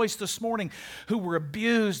of my voice this morning who were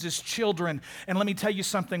abused as children. And let me tell you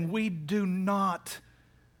something, we do not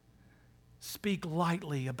speak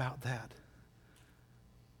lightly about that.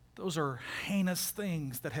 Those are heinous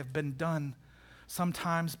things that have been done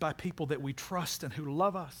sometimes by people that we trust and who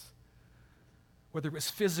love us, whether it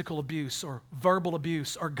was physical abuse or verbal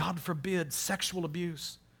abuse or, God forbid, sexual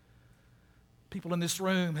abuse. People in this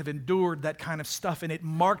room have endured that kind of stuff, and it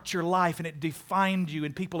marked your life and it defined you,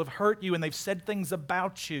 and people have hurt you and they've said things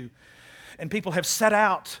about you, and people have set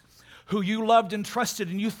out who you loved and trusted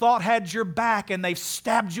and you thought had your back, and they've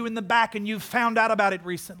stabbed you in the back and you've found out about it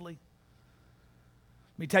recently.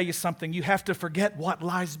 Let me tell you something, you have to forget what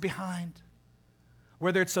lies behind.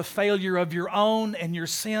 Whether it's a failure of your own and your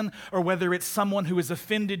sin, or whether it's someone who has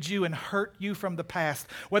offended you and hurt you from the past,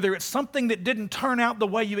 whether it's something that didn't turn out the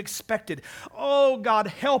way you expected. Oh, God,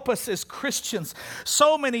 help us as Christians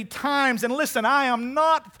so many times. And listen, I am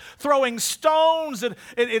not throwing stones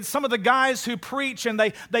at some of the guys who preach and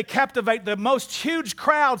they captivate the most huge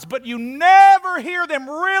crowds, but you never hear them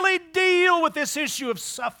really deal with this issue of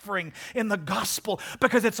suffering in the gospel,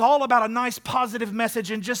 because it's all about a nice positive message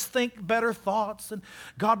and just think better thoughts and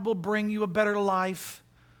God will bring you a better life.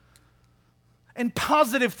 And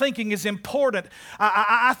positive thinking is important.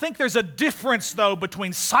 I think there's a difference, though,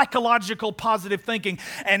 between psychological positive thinking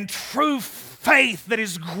and true faith that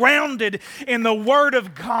is grounded in the Word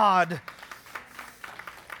of God,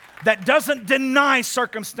 that doesn't deny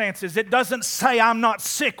circumstances. It doesn't say, I'm not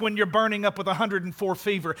sick when you're burning up with 104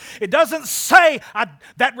 fever. It doesn't say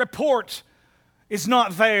that report is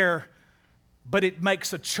not there. But it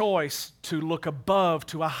makes a choice to look above,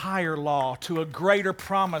 to a higher law, to a greater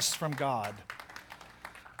promise from God.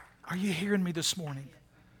 Are you hearing me this morning?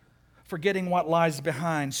 Forgetting what lies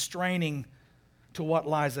behind, straining to what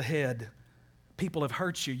lies ahead. People have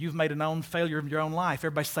hurt you. You've made a known failure of your own life.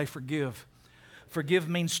 Everybody say forgive. Forgive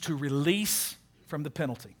means to release from the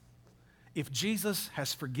penalty. If Jesus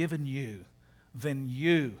has forgiven you, then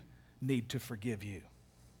you need to forgive you.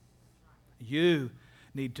 You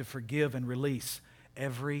need to forgive and release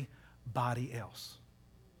everybody else.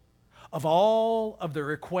 Of all of the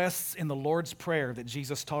requests in the Lord's Prayer that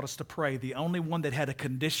Jesus taught us to pray, the only one that had a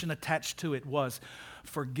condition attached to it was,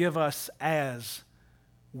 forgive us as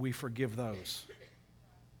we forgive those.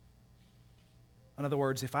 In other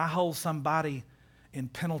words, if I hold somebody in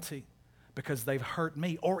penalty because they've hurt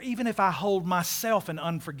me, or even if I hold myself in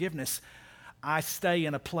unforgiveness, I stay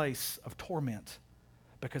in a place of torment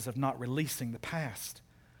because of not releasing the past.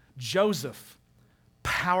 Joseph,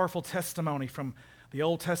 powerful testimony from the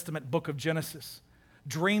Old Testament book of Genesis,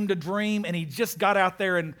 dreamed a dream, and he just got out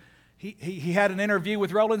there and he had an interview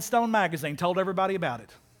with Rolling Stone magazine, told everybody about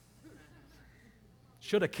it.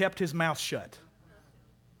 Should have kept his mouth shut.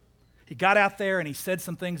 He got out there and he said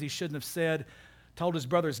some things he shouldn't have said, told his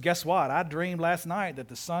brothers, guess what? I dreamed last night that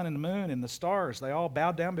the sun and the moon and the stars, they all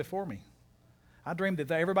bowed down before me. I dreamed that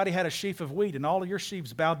everybody had a sheaf of wheat and all of your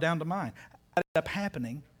sheaves bowed down to mine. That ended up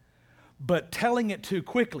happening, but telling it too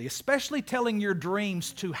quickly, especially telling your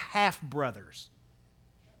dreams to half-brothers.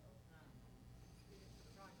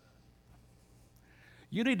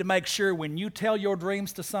 You need to make sure when you tell your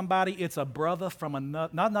dreams to somebody, it's a brother from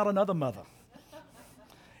another, not another mother.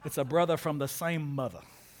 It's a brother from the same mother,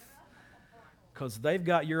 because they've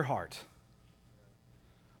got your heart.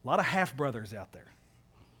 A lot of half-brothers out there.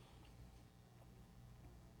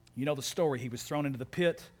 You know the story. He was thrown into the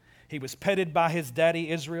pit. He was petted by his daddy,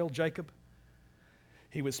 Israel, Jacob.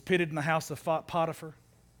 He was pitted in the house of Potiphar.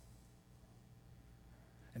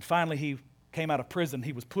 And finally, he came out of prison.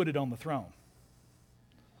 He was putted on the throne.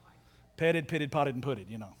 Petted, pitted, potted, and putted,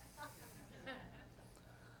 you know.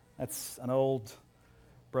 That's an old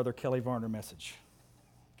Brother Kelly Varner message.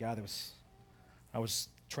 Guy that I was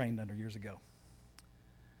trained under years ago.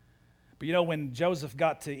 But you know, when Joseph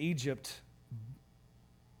got to Egypt,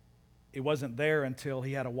 it wasn't there until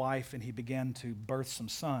he had a wife and he began to birth some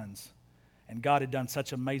sons. And God had done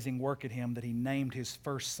such amazing work at him that he named his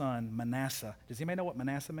first son Manasseh. Does anybody know what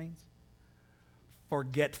Manasseh means?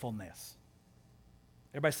 Forgetfulness.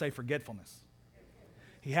 Everybody say forgetfulness.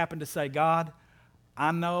 He happened to say, God,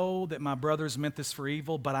 I know that my brothers meant this for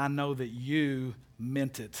evil, but I know that you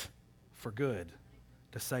meant it for good,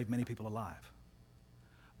 to save many people alive.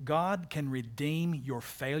 God can redeem your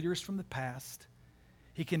failures from the past.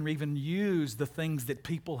 He can even use the things that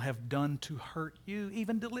people have done to hurt you,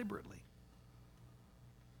 even deliberately.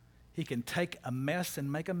 He can take a mess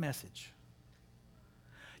and make a message.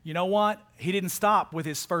 You know what? He didn't stop with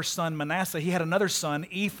his first son, Manasseh. He had another son,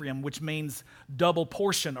 Ephraim, which means double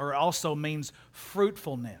portion, or also means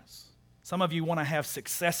fruitfulness. Some of you want to have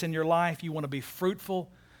success in your life. You want to be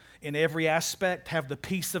fruitful in every aspect, have the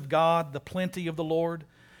peace of God, the plenty of the Lord.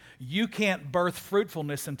 You can't birth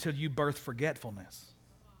fruitfulness until you birth forgetfulness.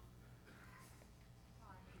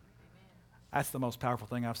 That's the most powerful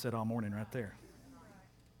thing I've said all morning right there.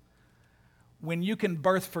 When you can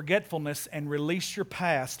birth forgetfulness and release your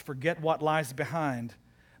past, forget what lies behind,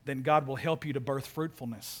 then God will help you to birth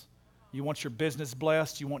fruitfulness. You want your business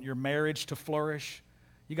blessed, you want your marriage to flourish,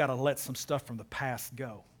 you got to let some stuff from the past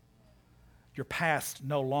go. Your past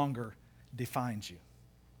no longer defines you.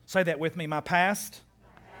 Say that with me, my past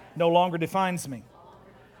no longer defines me.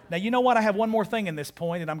 Now, you know what? I have one more thing in this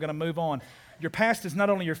point, and I'm going to move on. Your past is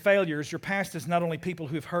not only your failures, your past is not only people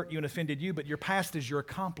who have hurt you and offended you, but your past is your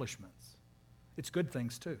accomplishments. It's good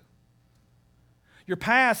things too. Your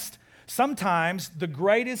past, sometimes the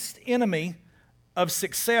greatest enemy of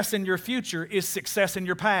success in your future is success in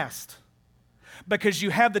your past. Because you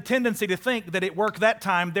have the tendency to think that it worked that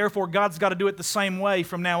time, therefore God's got to do it the same way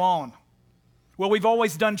from now on. Well, we've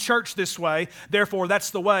always done church this way, therefore that's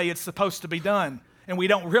the way it's supposed to be done. And we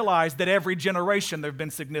don't realize that every generation there have been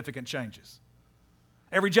significant changes.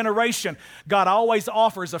 Every generation, God always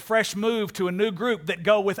offers a fresh move to a new group that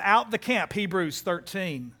go without the camp, Hebrews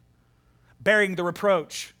 13, bearing the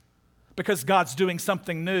reproach because God's doing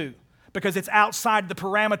something new, because it's outside the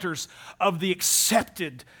parameters of the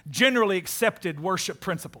accepted, generally accepted worship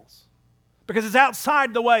principles. Because it's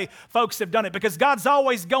outside the way folks have done it. Because God's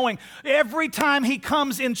always going, every time He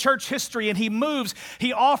comes in church history and He moves,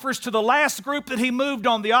 He offers to the last group that He moved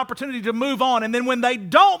on the opportunity to move on. And then when they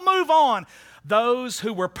don't move on, those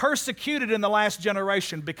who were persecuted in the last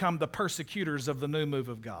generation become the persecutors of the new move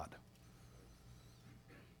of God.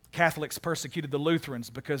 Catholics persecuted the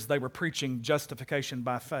Lutherans because they were preaching justification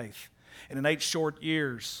by faith. And in 8 short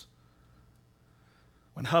years,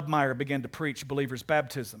 when Hubmaier began to preach believers'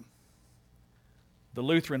 baptism, the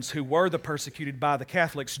Lutherans, who were the persecuted by the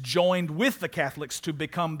Catholics, joined with the Catholics to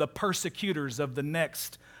become the persecutors of the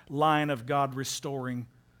next line of God restoring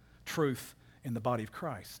truth in the body of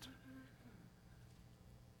Christ.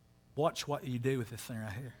 Watch what you do with this thing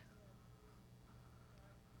right here.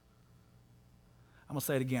 I'm going to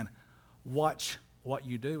say it again. Watch what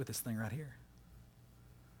you do with this thing right here.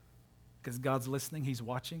 Because God's listening, He's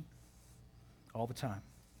watching all the time.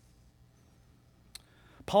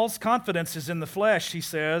 Paul's confidence is in the flesh, he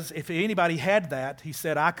says. If anybody had that, he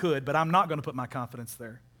said, I could, but I'm not going to put my confidence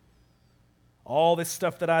there. All this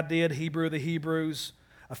stuff that I did, Hebrew of the Hebrews,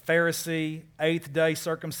 a Pharisee, 8th day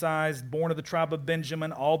circumcised, born of the tribe of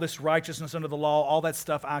Benjamin, all this righteousness under the law, all that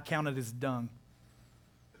stuff I counted as dung.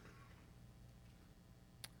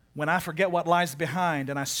 When I forget what lies behind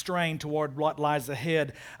and I strain toward what lies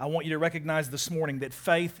ahead, I want you to recognize this morning that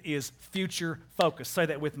faith is future focused. Say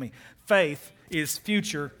that with me. Faith is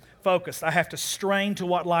future focused. I have to strain to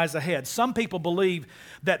what lies ahead. Some people believe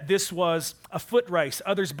that this was a foot race.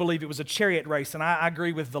 Others believe it was a chariot race, and I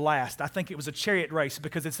agree with the last. I think it was a chariot race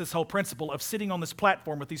because it's this whole principle of sitting on this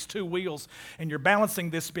platform with these 2 wheels, and you're balancing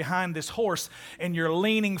this behind this horse, and you're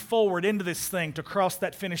leaning forward into this thing to cross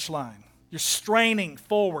that finish line. You're straining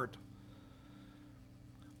forward.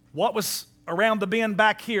 What was around the bend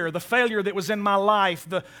back here, the failure that was in my life,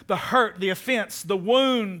 the hurt, the offense, the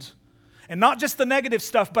wound, and not just the negative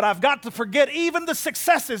stuff, but I've got to forget even the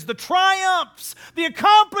successes, the triumphs, the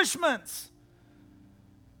accomplishments.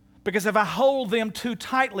 Because if I hold them too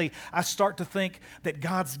tightly, I start to think that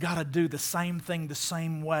God's got to do the same thing the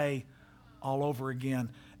same way all over again.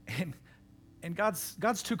 And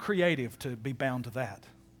God's too creative to be bound to that.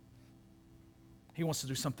 He wants to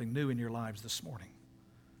do something new in your lives this morning.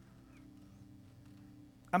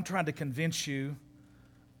 I'm trying to convince you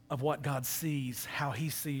of what God sees, how He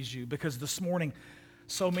sees you. Because this morning,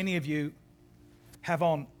 so many of you have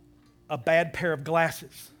on a bad pair of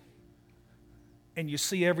glasses and you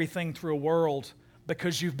see everything through a world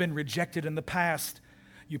because you've been rejected in the past.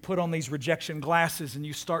 You put on these rejection glasses and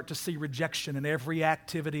you start to see rejection in every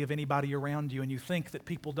activity of anybody around you, and you think that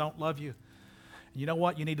people don't love you. You know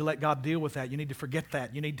what? You need to let God deal with that. You need to forget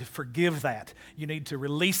that. You need to forgive that. You need to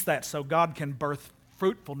release that so God can birth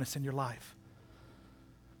fruitfulness in your life.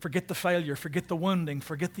 Forget the failure, forget the wounding,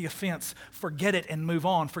 forget the offense, forget it and move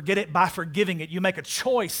on. Forget it by forgiving it. You make a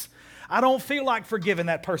choice. I don't feel like forgiving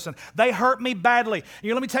that person. They hurt me badly.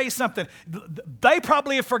 Let me tell you something. They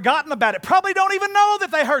probably have forgotten about it. Probably don't even know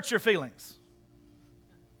that they hurt your feelings.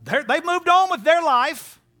 They've moved on with their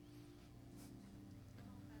life.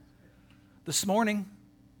 This morning,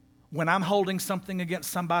 when I'm holding something against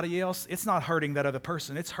somebody else, it's not hurting that other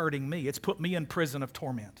person. It's hurting me. It's put me in prison of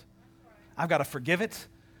torment. I've got to forgive it,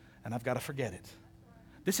 and I've got to forget it.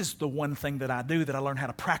 This is the one thing that I do that I learn how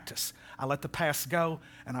to practice. I let the past go,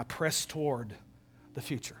 and I press toward the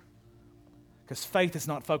future. Because faith is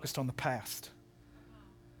not focused on the past.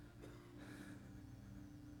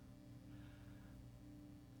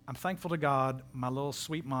 I'm thankful to God, my little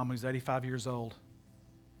sweet mom who's 85 years old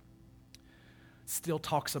still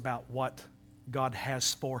talks about what God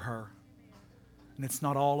has for her. And it's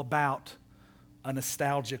not all about a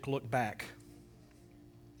nostalgic look back.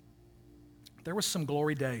 There were some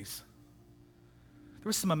glory days. There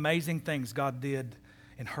were some amazing things God did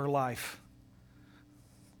in her life.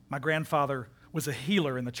 My grandfather was a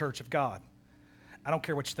healer in the Church of God. I don't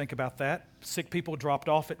care what you think about that. Sick people dropped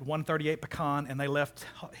off at 138 Pecan and they left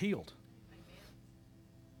healed.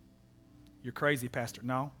 You're crazy, Pastor.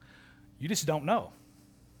 No, you just don't know.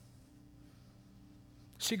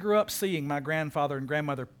 She grew up seeing my grandfather and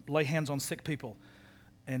grandmother lay hands on sick people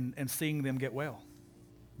and seeing them get well.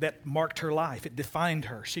 That marked her life. It defined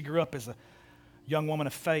her. She grew up as a young woman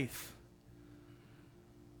of faith.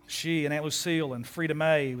 She and Aunt Lucille and Frida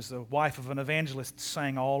May, who was the wife of an evangelist,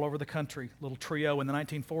 sang all over the country, little trio in the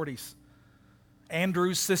 1940s.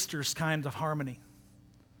 Andrew's Sisters kind of harmony.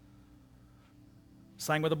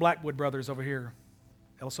 Sang with the Blackwood Brothers over here,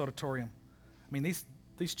 Ellis Auditorium. I mean,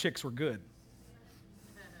 these chicks were good.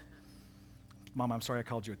 Mom, I'm sorry I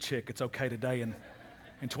called you a chick. It's okay today. In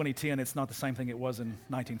 2010, it's not the same thing it was in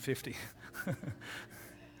 1950.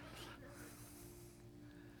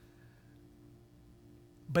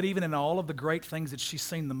 But even in all of the great things that she's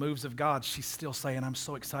seen, the moves of God, she's still saying, I'm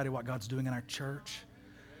so excited what God's doing in our church.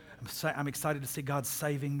 I'm excited to see God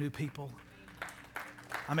saving new people.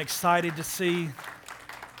 I'm excited to see,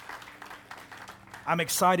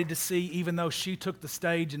 even though she took the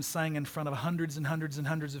stage and sang in front of hundreds and hundreds and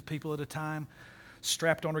hundreds of people at a time,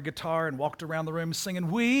 strapped on her guitar and walked around the room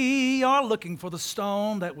singing, we are looking for the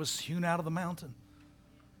stone that was hewn out of the mountain.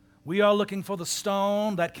 We are looking for the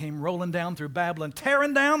stone that came rolling down through Babylon,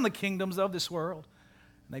 tearing down the kingdoms of this world.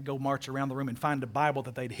 And they'd go march around the room and find a Bible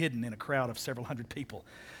that they'd hidden in a crowd of several hundred people.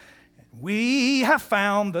 We have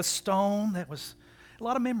found the stone that was a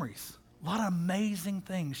lot of memories, a lot of amazing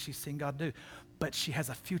things she's seen God do. But she has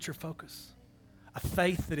a future focus, a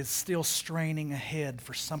faith that is still straining ahead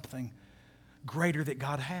for something greater that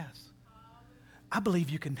God has. I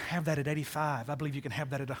believe you can have that at 85. I believe you can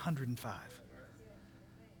have that at 105.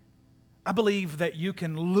 I believe that you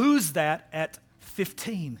can lose that at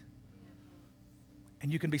 15.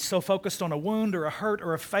 And you can be so focused on a wound or a hurt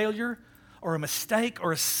or a failure or a mistake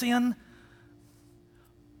or a sin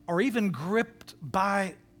or even gripped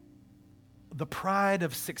by the pride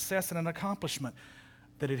of success and an accomplishment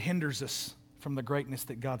that it hinders us from the greatness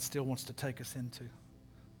that God still wants to take us into.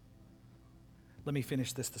 Let me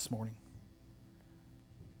finish this morning.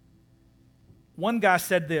 One guy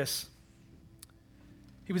said this.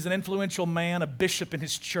 He was an influential man, a bishop in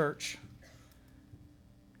his church.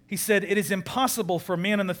 He said, it is impossible for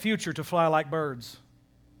men in the future to fly like birds.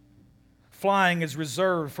 Flying is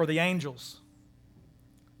reserved for the angels.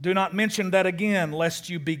 Do not mention that again, lest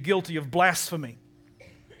you be guilty of blasphemy.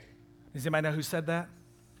 Does anybody know who said that?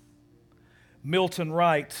 Milton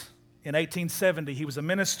Wright. In 1870, he was a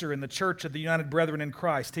minister in the Church of the United Brethren in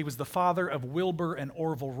Christ. He was the father of Wilbur and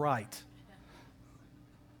Orville Wright.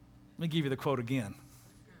 Let me give you the quote again.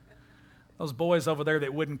 Those boys over there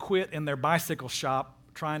that wouldn't quit in their bicycle shop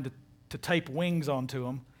trying to tape wings onto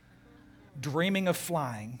them, dreaming of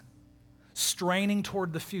flying, straining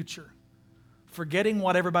toward the future, forgetting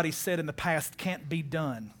what everybody said in the past can't be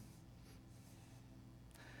done.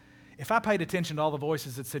 If I paid attention to all the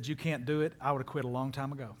voices that said you can't do it, I would have quit a long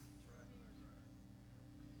time ago.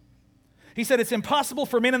 He said, it's impossible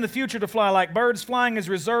for men in the future to fly like birds. Flying is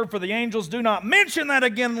reserved for the angels. Do not mention that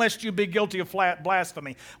again, lest you be guilty of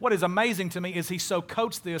blasphemy. What is amazing to me is he so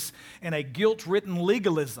coats this in a guilt-ridden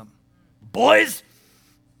legalism. Boys!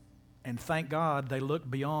 And thank God they look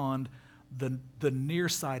beyond the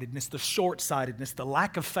nearsightedness, the short-sightedness, the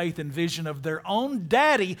lack of faith and vision of their own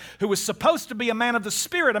daddy, who was supposed to be a man of the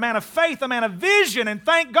Spirit, a man of faith, a man of vision. And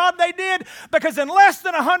thank God they did, because in less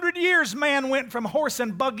than 100 years, man went from horse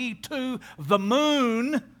and buggy to the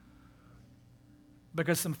moon,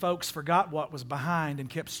 because some folks forgot what was behind and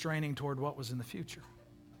kept straining toward what was in the future.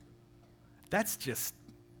 That's just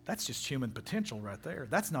human potential right there.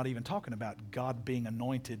 That's not even talking about God being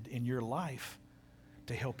anointed in your life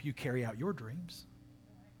to help you carry out your dreams.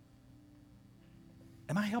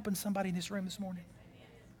 Am I helping somebody in this room this morning?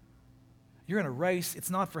 You're in a race. It's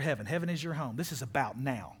not for heaven. Heaven is your home. This is about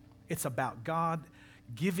now. It's about God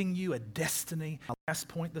giving you a destiny. My last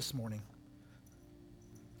point this morning.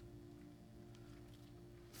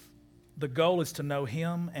 The goal is to know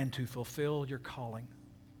Him and to fulfill your calling.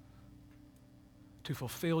 To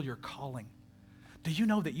fulfill your calling. Do you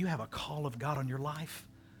know that you have a call of God on your life?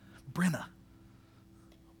 Brenna,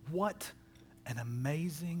 what an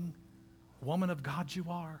amazing woman of God you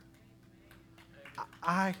are.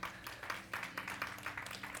 I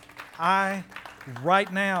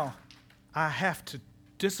right now, I have to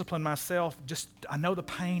discipline myself. I know the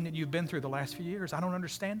pain that you've been through the last few years. I don't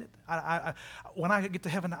understand it. When I get to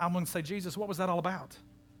heaven, I'm going to say, Jesus, what was that all about?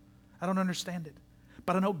 I don't understand it.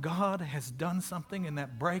 But I know God has done something in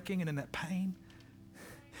that breaking and in that pain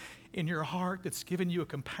in your heart that's given you a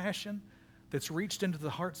compassion that's reached into the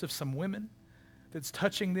hearts of some women, that's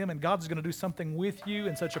touching them, and God's going to do something with you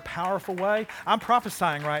in such a powerful way. I'm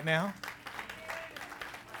prophesying right now.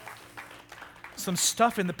 Some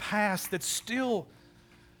stuff in the past that's still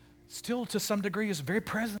still to some degree is very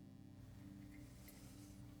present.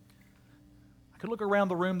 I could look around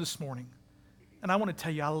the room this morning, and I want to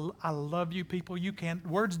tell you, I love you people. You can't,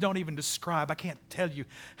 words don't even describe. I can't tell you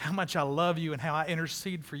how much I love you and how I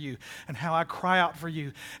intercede for you and how I cry out for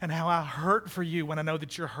you and how I hurt for you when I know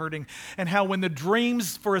that you're hurting, and how when the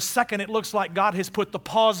dreams, for a second, it looks like God has put the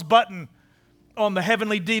pause button on the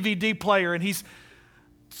heavenly DVD player, and it's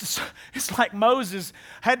like Moses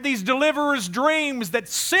had these deliverer's dreams that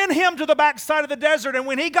sent him to the backside of the desert, and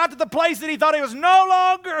when he got to the place that he thought it was no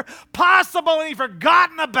longer possible and he'd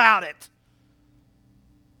forgotten about it,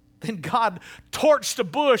 then God torched a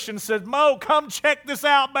bush and said, Mo, come check this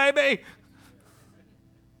out, baby.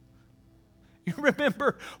 You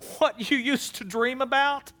remember what you used to dream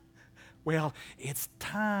about? Well, it's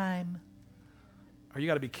time. Oh, you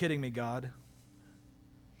got to be kidding me, God.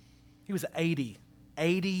 He was 80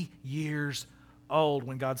 years old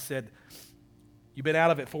when God said, you've been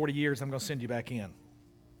out of it 40 years, I'm going to send you back in.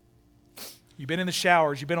 You've been in the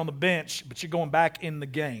showers, you've been on the bench, but you're going back in the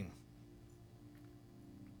game.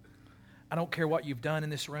 I don't care what you've done in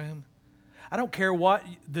this room. I don't care what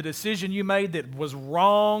the decision you made that was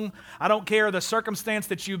wrong. I don't care the circumstance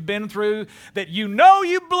that you've been through, that you know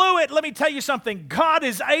you blew it. Let me tell you something. God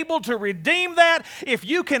is able to redeem that if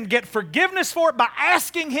you can get forgiveness for it by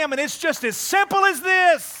asking Him, and it's just as simple as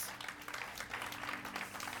this.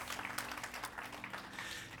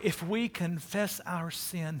 If we confess our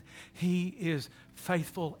sin, He is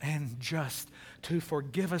faithful and just to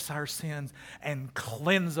forgive us our sins and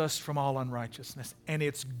cleanse us from all unrighteousness. And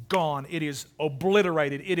it's gone. It is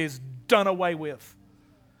obliterated. It is done away with.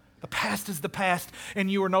 The past is the past, and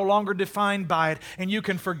you are no longer defined by it, and you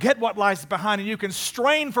can forget what lies behind, and you can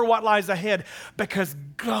strain for what lies ahead, because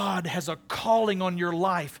God has a calling on your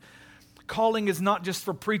life. Calling is not just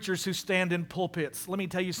for preachers who stand in pulpits. Let me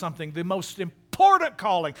tell you something. The most important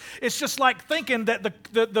calling. It's just like thinking that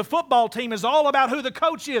the football team is all about who the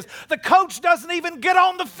coach is. The coach doesn't even get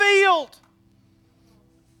on the field.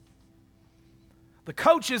 The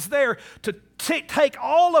coach is there to take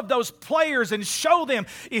all of those players and show them,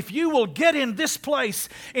 if you will get in this place,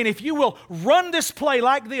 and if you will run this play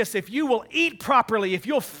like this, if you will eat properly, if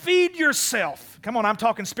you'll feed yourself. Come on, I'm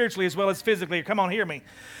talking spiritually as well as physically. Come on, hear me.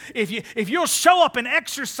 If you'll show up and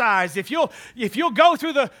exercise, if you'll go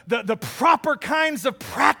through the proper kinds of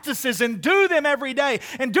practices and do them every day,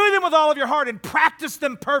 and do them with all of your heart and practice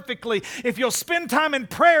them perfectly, if you'll spend time in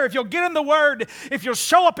prayer, if you'll get in the Word, if you'll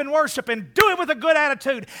show up in worship and do it with a good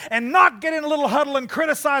attitude and not get in a little huddle and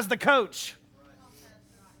criticize the coach.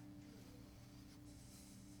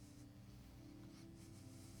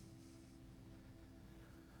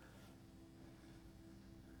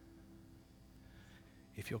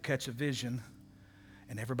 If you'll catch a vision,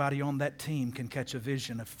 and everybody on that team can catch a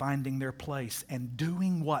vision of finding their place and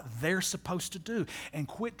doing what they're supposed to do, and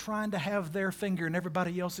quit trying to have their finger in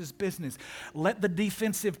everybody else's business. Let the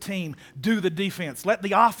defensive team do the defense. Let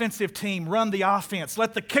the offensive team run the offense.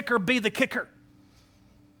 Let the kicker be the kicker.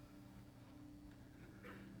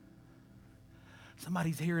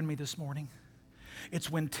 Somebody's hearing me this morning.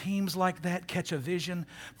 It's when teams like that catch a vision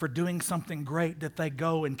for doing something great that they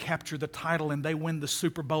go and capture the title and they win the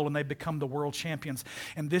Super Bowl and they become the world champions.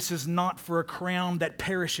 And this is not for a crown that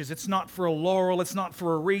perishes. It's not for a laurel. It's not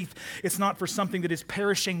for a wreath. It's not for something that is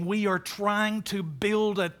perishing. We are trying to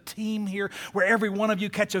build a team here where every one of you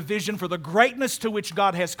catch a vision for the greatness to which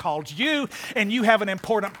God has called you, and you have an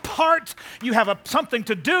important part. You have something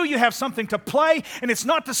to do. You have something to play. And it's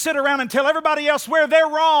not to sit around and tell everybody else where they're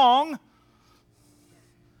wrong,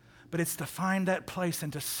 but it's to find that place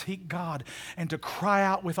and to seek God and to cry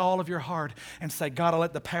out with all of your heart and say, God, I'll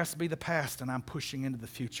let the past be the past, and I'm pushing into the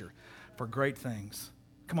future for great things.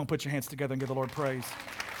 Come on, put your hands together and give the Lord praise.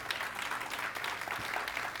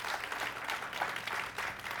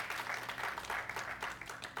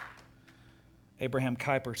 Abraham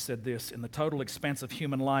Kuyper said this: in the total expanse of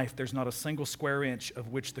human life, there's not a single square inch of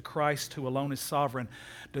which the Christ, who alone is sovereign,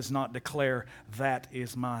 does not declare, that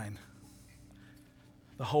is mine.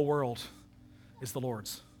 The whole world is the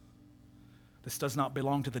Lord's. This does not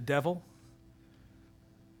belong to the devil.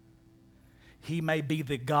 He may be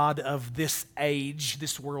the God of this age,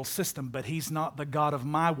 this world system, but he's not the God of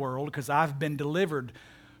my world, because I've been delivered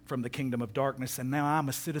from the kingdom of darkness, and now I'm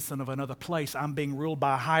a citizen of another place. I'm being ruled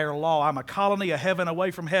by a higher law. I'm a colony of heaven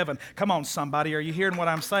away from heaven. Come on, somebody. Are you hearing what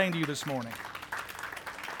I'm saying to you this morning?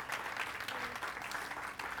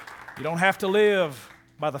 You don't have to live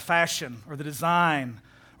by the fashion or the design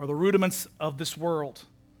or the rudiments of this world,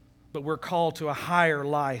 but we're called to a higher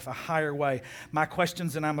life, a higher way. My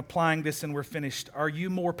questions, and I'm applying this and we're finished: are you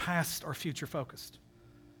more past or future focused?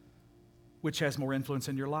 which has more influence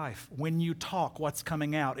in your life? When you talk, what's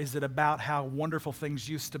coming out? Is it about how wonderful things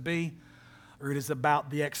used to be, or it is about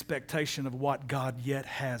the expectation of what God yet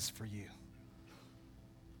has for you?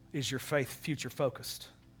 Is your faith future focused?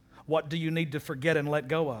 What do you need to forget and let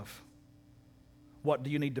go of? What do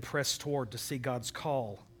you need to press toward to see God's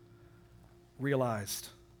call realized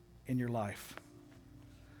in your life?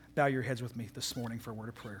 Bow your heads with me this morning for a word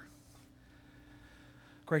of prayer.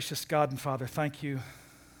 Gracious God and Father, thank you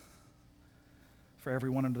for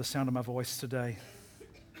everyone under the sound of my voice today.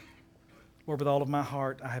 Lord, with all of my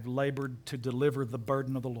heart, I have labored to deliver the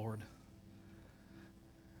burden of the Lord.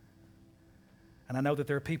 And I know that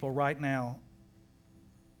there are people right now,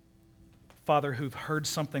 Father, who've heard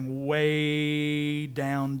something way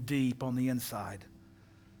down deep on the inside.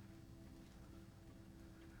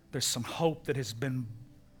 There's some hope that has been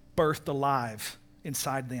birthed alive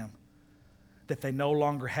inside them, that they no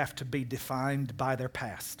longer have to be defined by their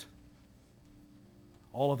past.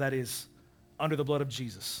 All of that is under the blood of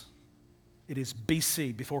Jesus. It is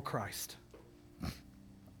BC, before Christ.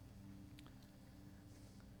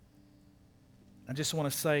 I just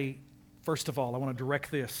want to say, first of all, I want to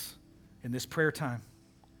direct this in this prayer time.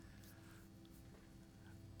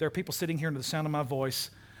 There are people sitting here under the sound of my voice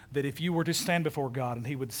that if you were to stand before God and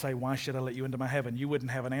He would say, why should I let you into my heaven? You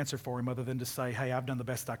wouldn't have an answer for Him other than to say, hey, I've done the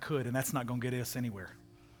best I could, and that's not going to get us anywhere.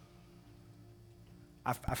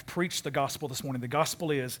 I've preached the gospel this morning. The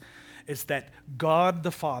gospel is that God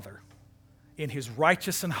the Father, in His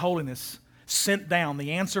righteousness and holiness, sent down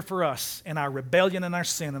the answer for us in our rebellion and our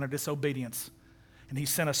sin and our disobedience. And He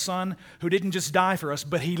sent a Son who didn't just die for us,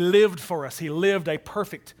 but He lived for us. He lived a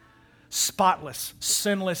perfect, spotless,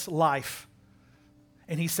 sinless life.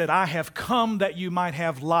 And He said, I have come that you might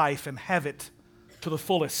have life and have it to the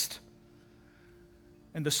fullest.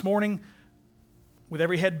 And this morning, with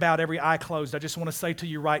every head bowed, every eye closed, I just want to say to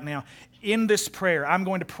you right now, in this prayer, I'm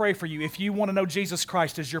going to pray for you. If you want to know Jesus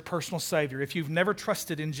Christ as your personal Savior, if you've never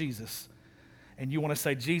trusted in Jesus, and you want to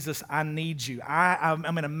say, Jesus, I need you.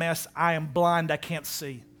 I'm in a mess. I am blind. I can't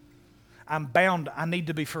see. I'm bound. I need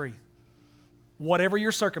to be free. Whatever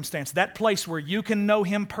your circumstance, that place where you can know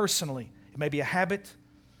Him personally, it may be a habit,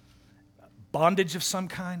 bondage of some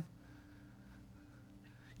kind.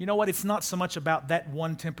 You know what? It's not so much about that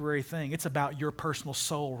one temporary thing. It's about your personal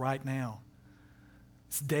soul right now.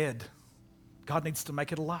 It's dead. God needs to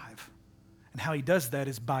make it alive. And how He does that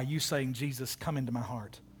is by you saying, Jesus, come into my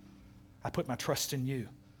heart. I put my trust in you.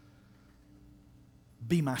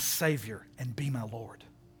 Be my Savior and be my Lord.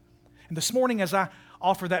 And this morning as I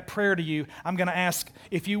offer that prayer to you, I'm going to ask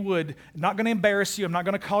if you would, I'm not going to embarrass you, I'm not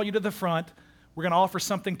going to call you to the front. We're going to offer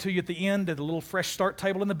something to you at the end at a little fresh start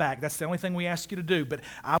table in the back. That's the only thing we ask you to do. But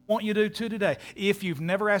I want you to do today. If you've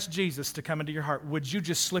never asked Jesus to come into your heart, would you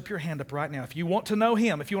just slip your hand up right now? If you want to know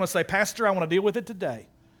Him, if you want to say, Pastor, I want to deal with it today.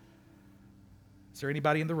 Is there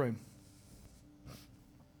anybody in the room?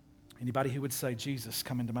 Anybody who would say, Jesus,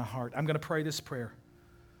 come into my heart? I'm going to pray this prayer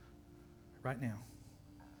right now.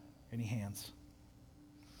 Any hands?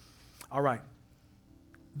 All right.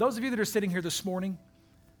 Those of you that are sitting here this morning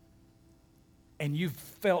and you've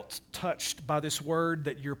felt touched by this word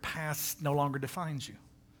that your past no longer defines you,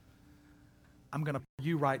 I'm going to pray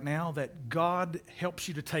you right now that God helps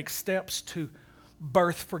you to take steps to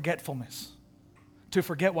birth forgetfulness, to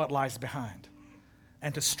forget what lies behind,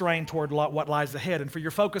 and to strain toward what lies ahead, and for your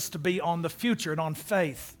focus to be on the future and on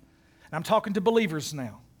faith. And I'm talking to believers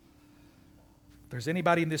now. If there's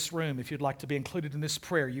anybody in this room, if you'd like to be included in this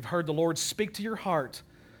prayer, you've heard the Lord speak to your heart,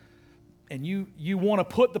 and you want to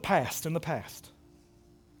put the past in the past,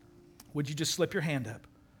 would you just slip your hand up?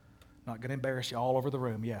 Not going to embarrass you all over the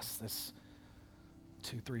room. Yes, that's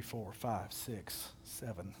 2, 3, 4, 5, 6,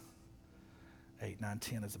 7, 8, 9,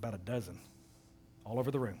 10. It's about a dozen all over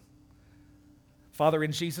the room. Father,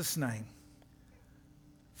 in Jesus' name,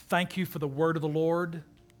 thank you for the word of the Lord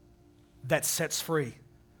that sets free.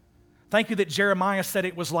 Thank you that Jeremiah said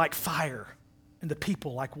it was like fire and the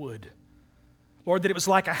people like wood. Lord, that it was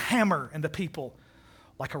like a hammer and the people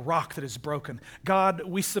like a rock that is broken. God,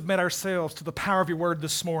 we submit ourselves to the power of your word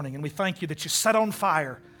this morning, and we thank you that you set on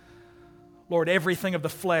fire, Lord, everything of the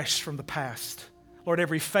flesh from the past. Lord,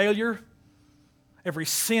 every failure, every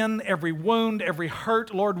sin, every wound, every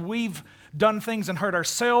hurt. Lord, we've done things and hurt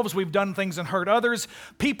ourselves. We've done things and hurt others.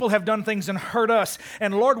 People have done things and hurt us.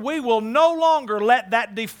 And Lord, we will no longer let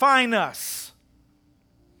that define us.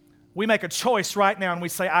 We make a choice right now and we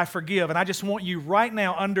say, I forgive. And I just want you right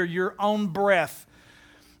now under your own breath.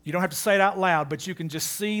 You don't have to say it out loud, but you can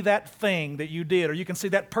just see that thing that you did, or you can see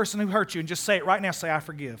that person who hurt you and just say it right now. Say, I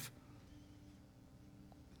forgive.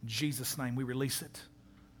 In Jesus' name, we release it.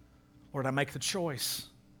 Lord, I make the choice.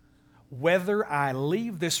 whether I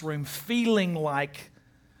leave this room feeling like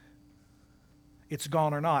it's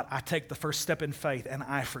gone or not, I take the first step in faith and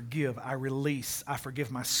I forgive, I release, I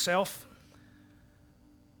forgive myself,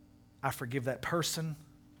 I forgive that person,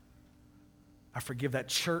 I forgive that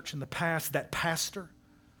church in the past, that pastor,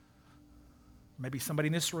 maybe somebody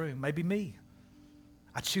in this room, maybe me.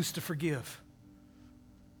 I choose to forgive.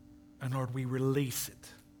 And Lord, we release it.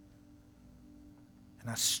 And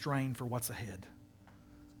I strain for what's ahead.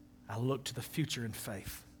 I look to the future in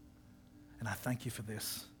faith. And I thank you for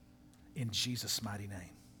this in Jesus' mighty name.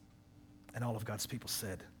 And all of God's people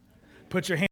said, put your hand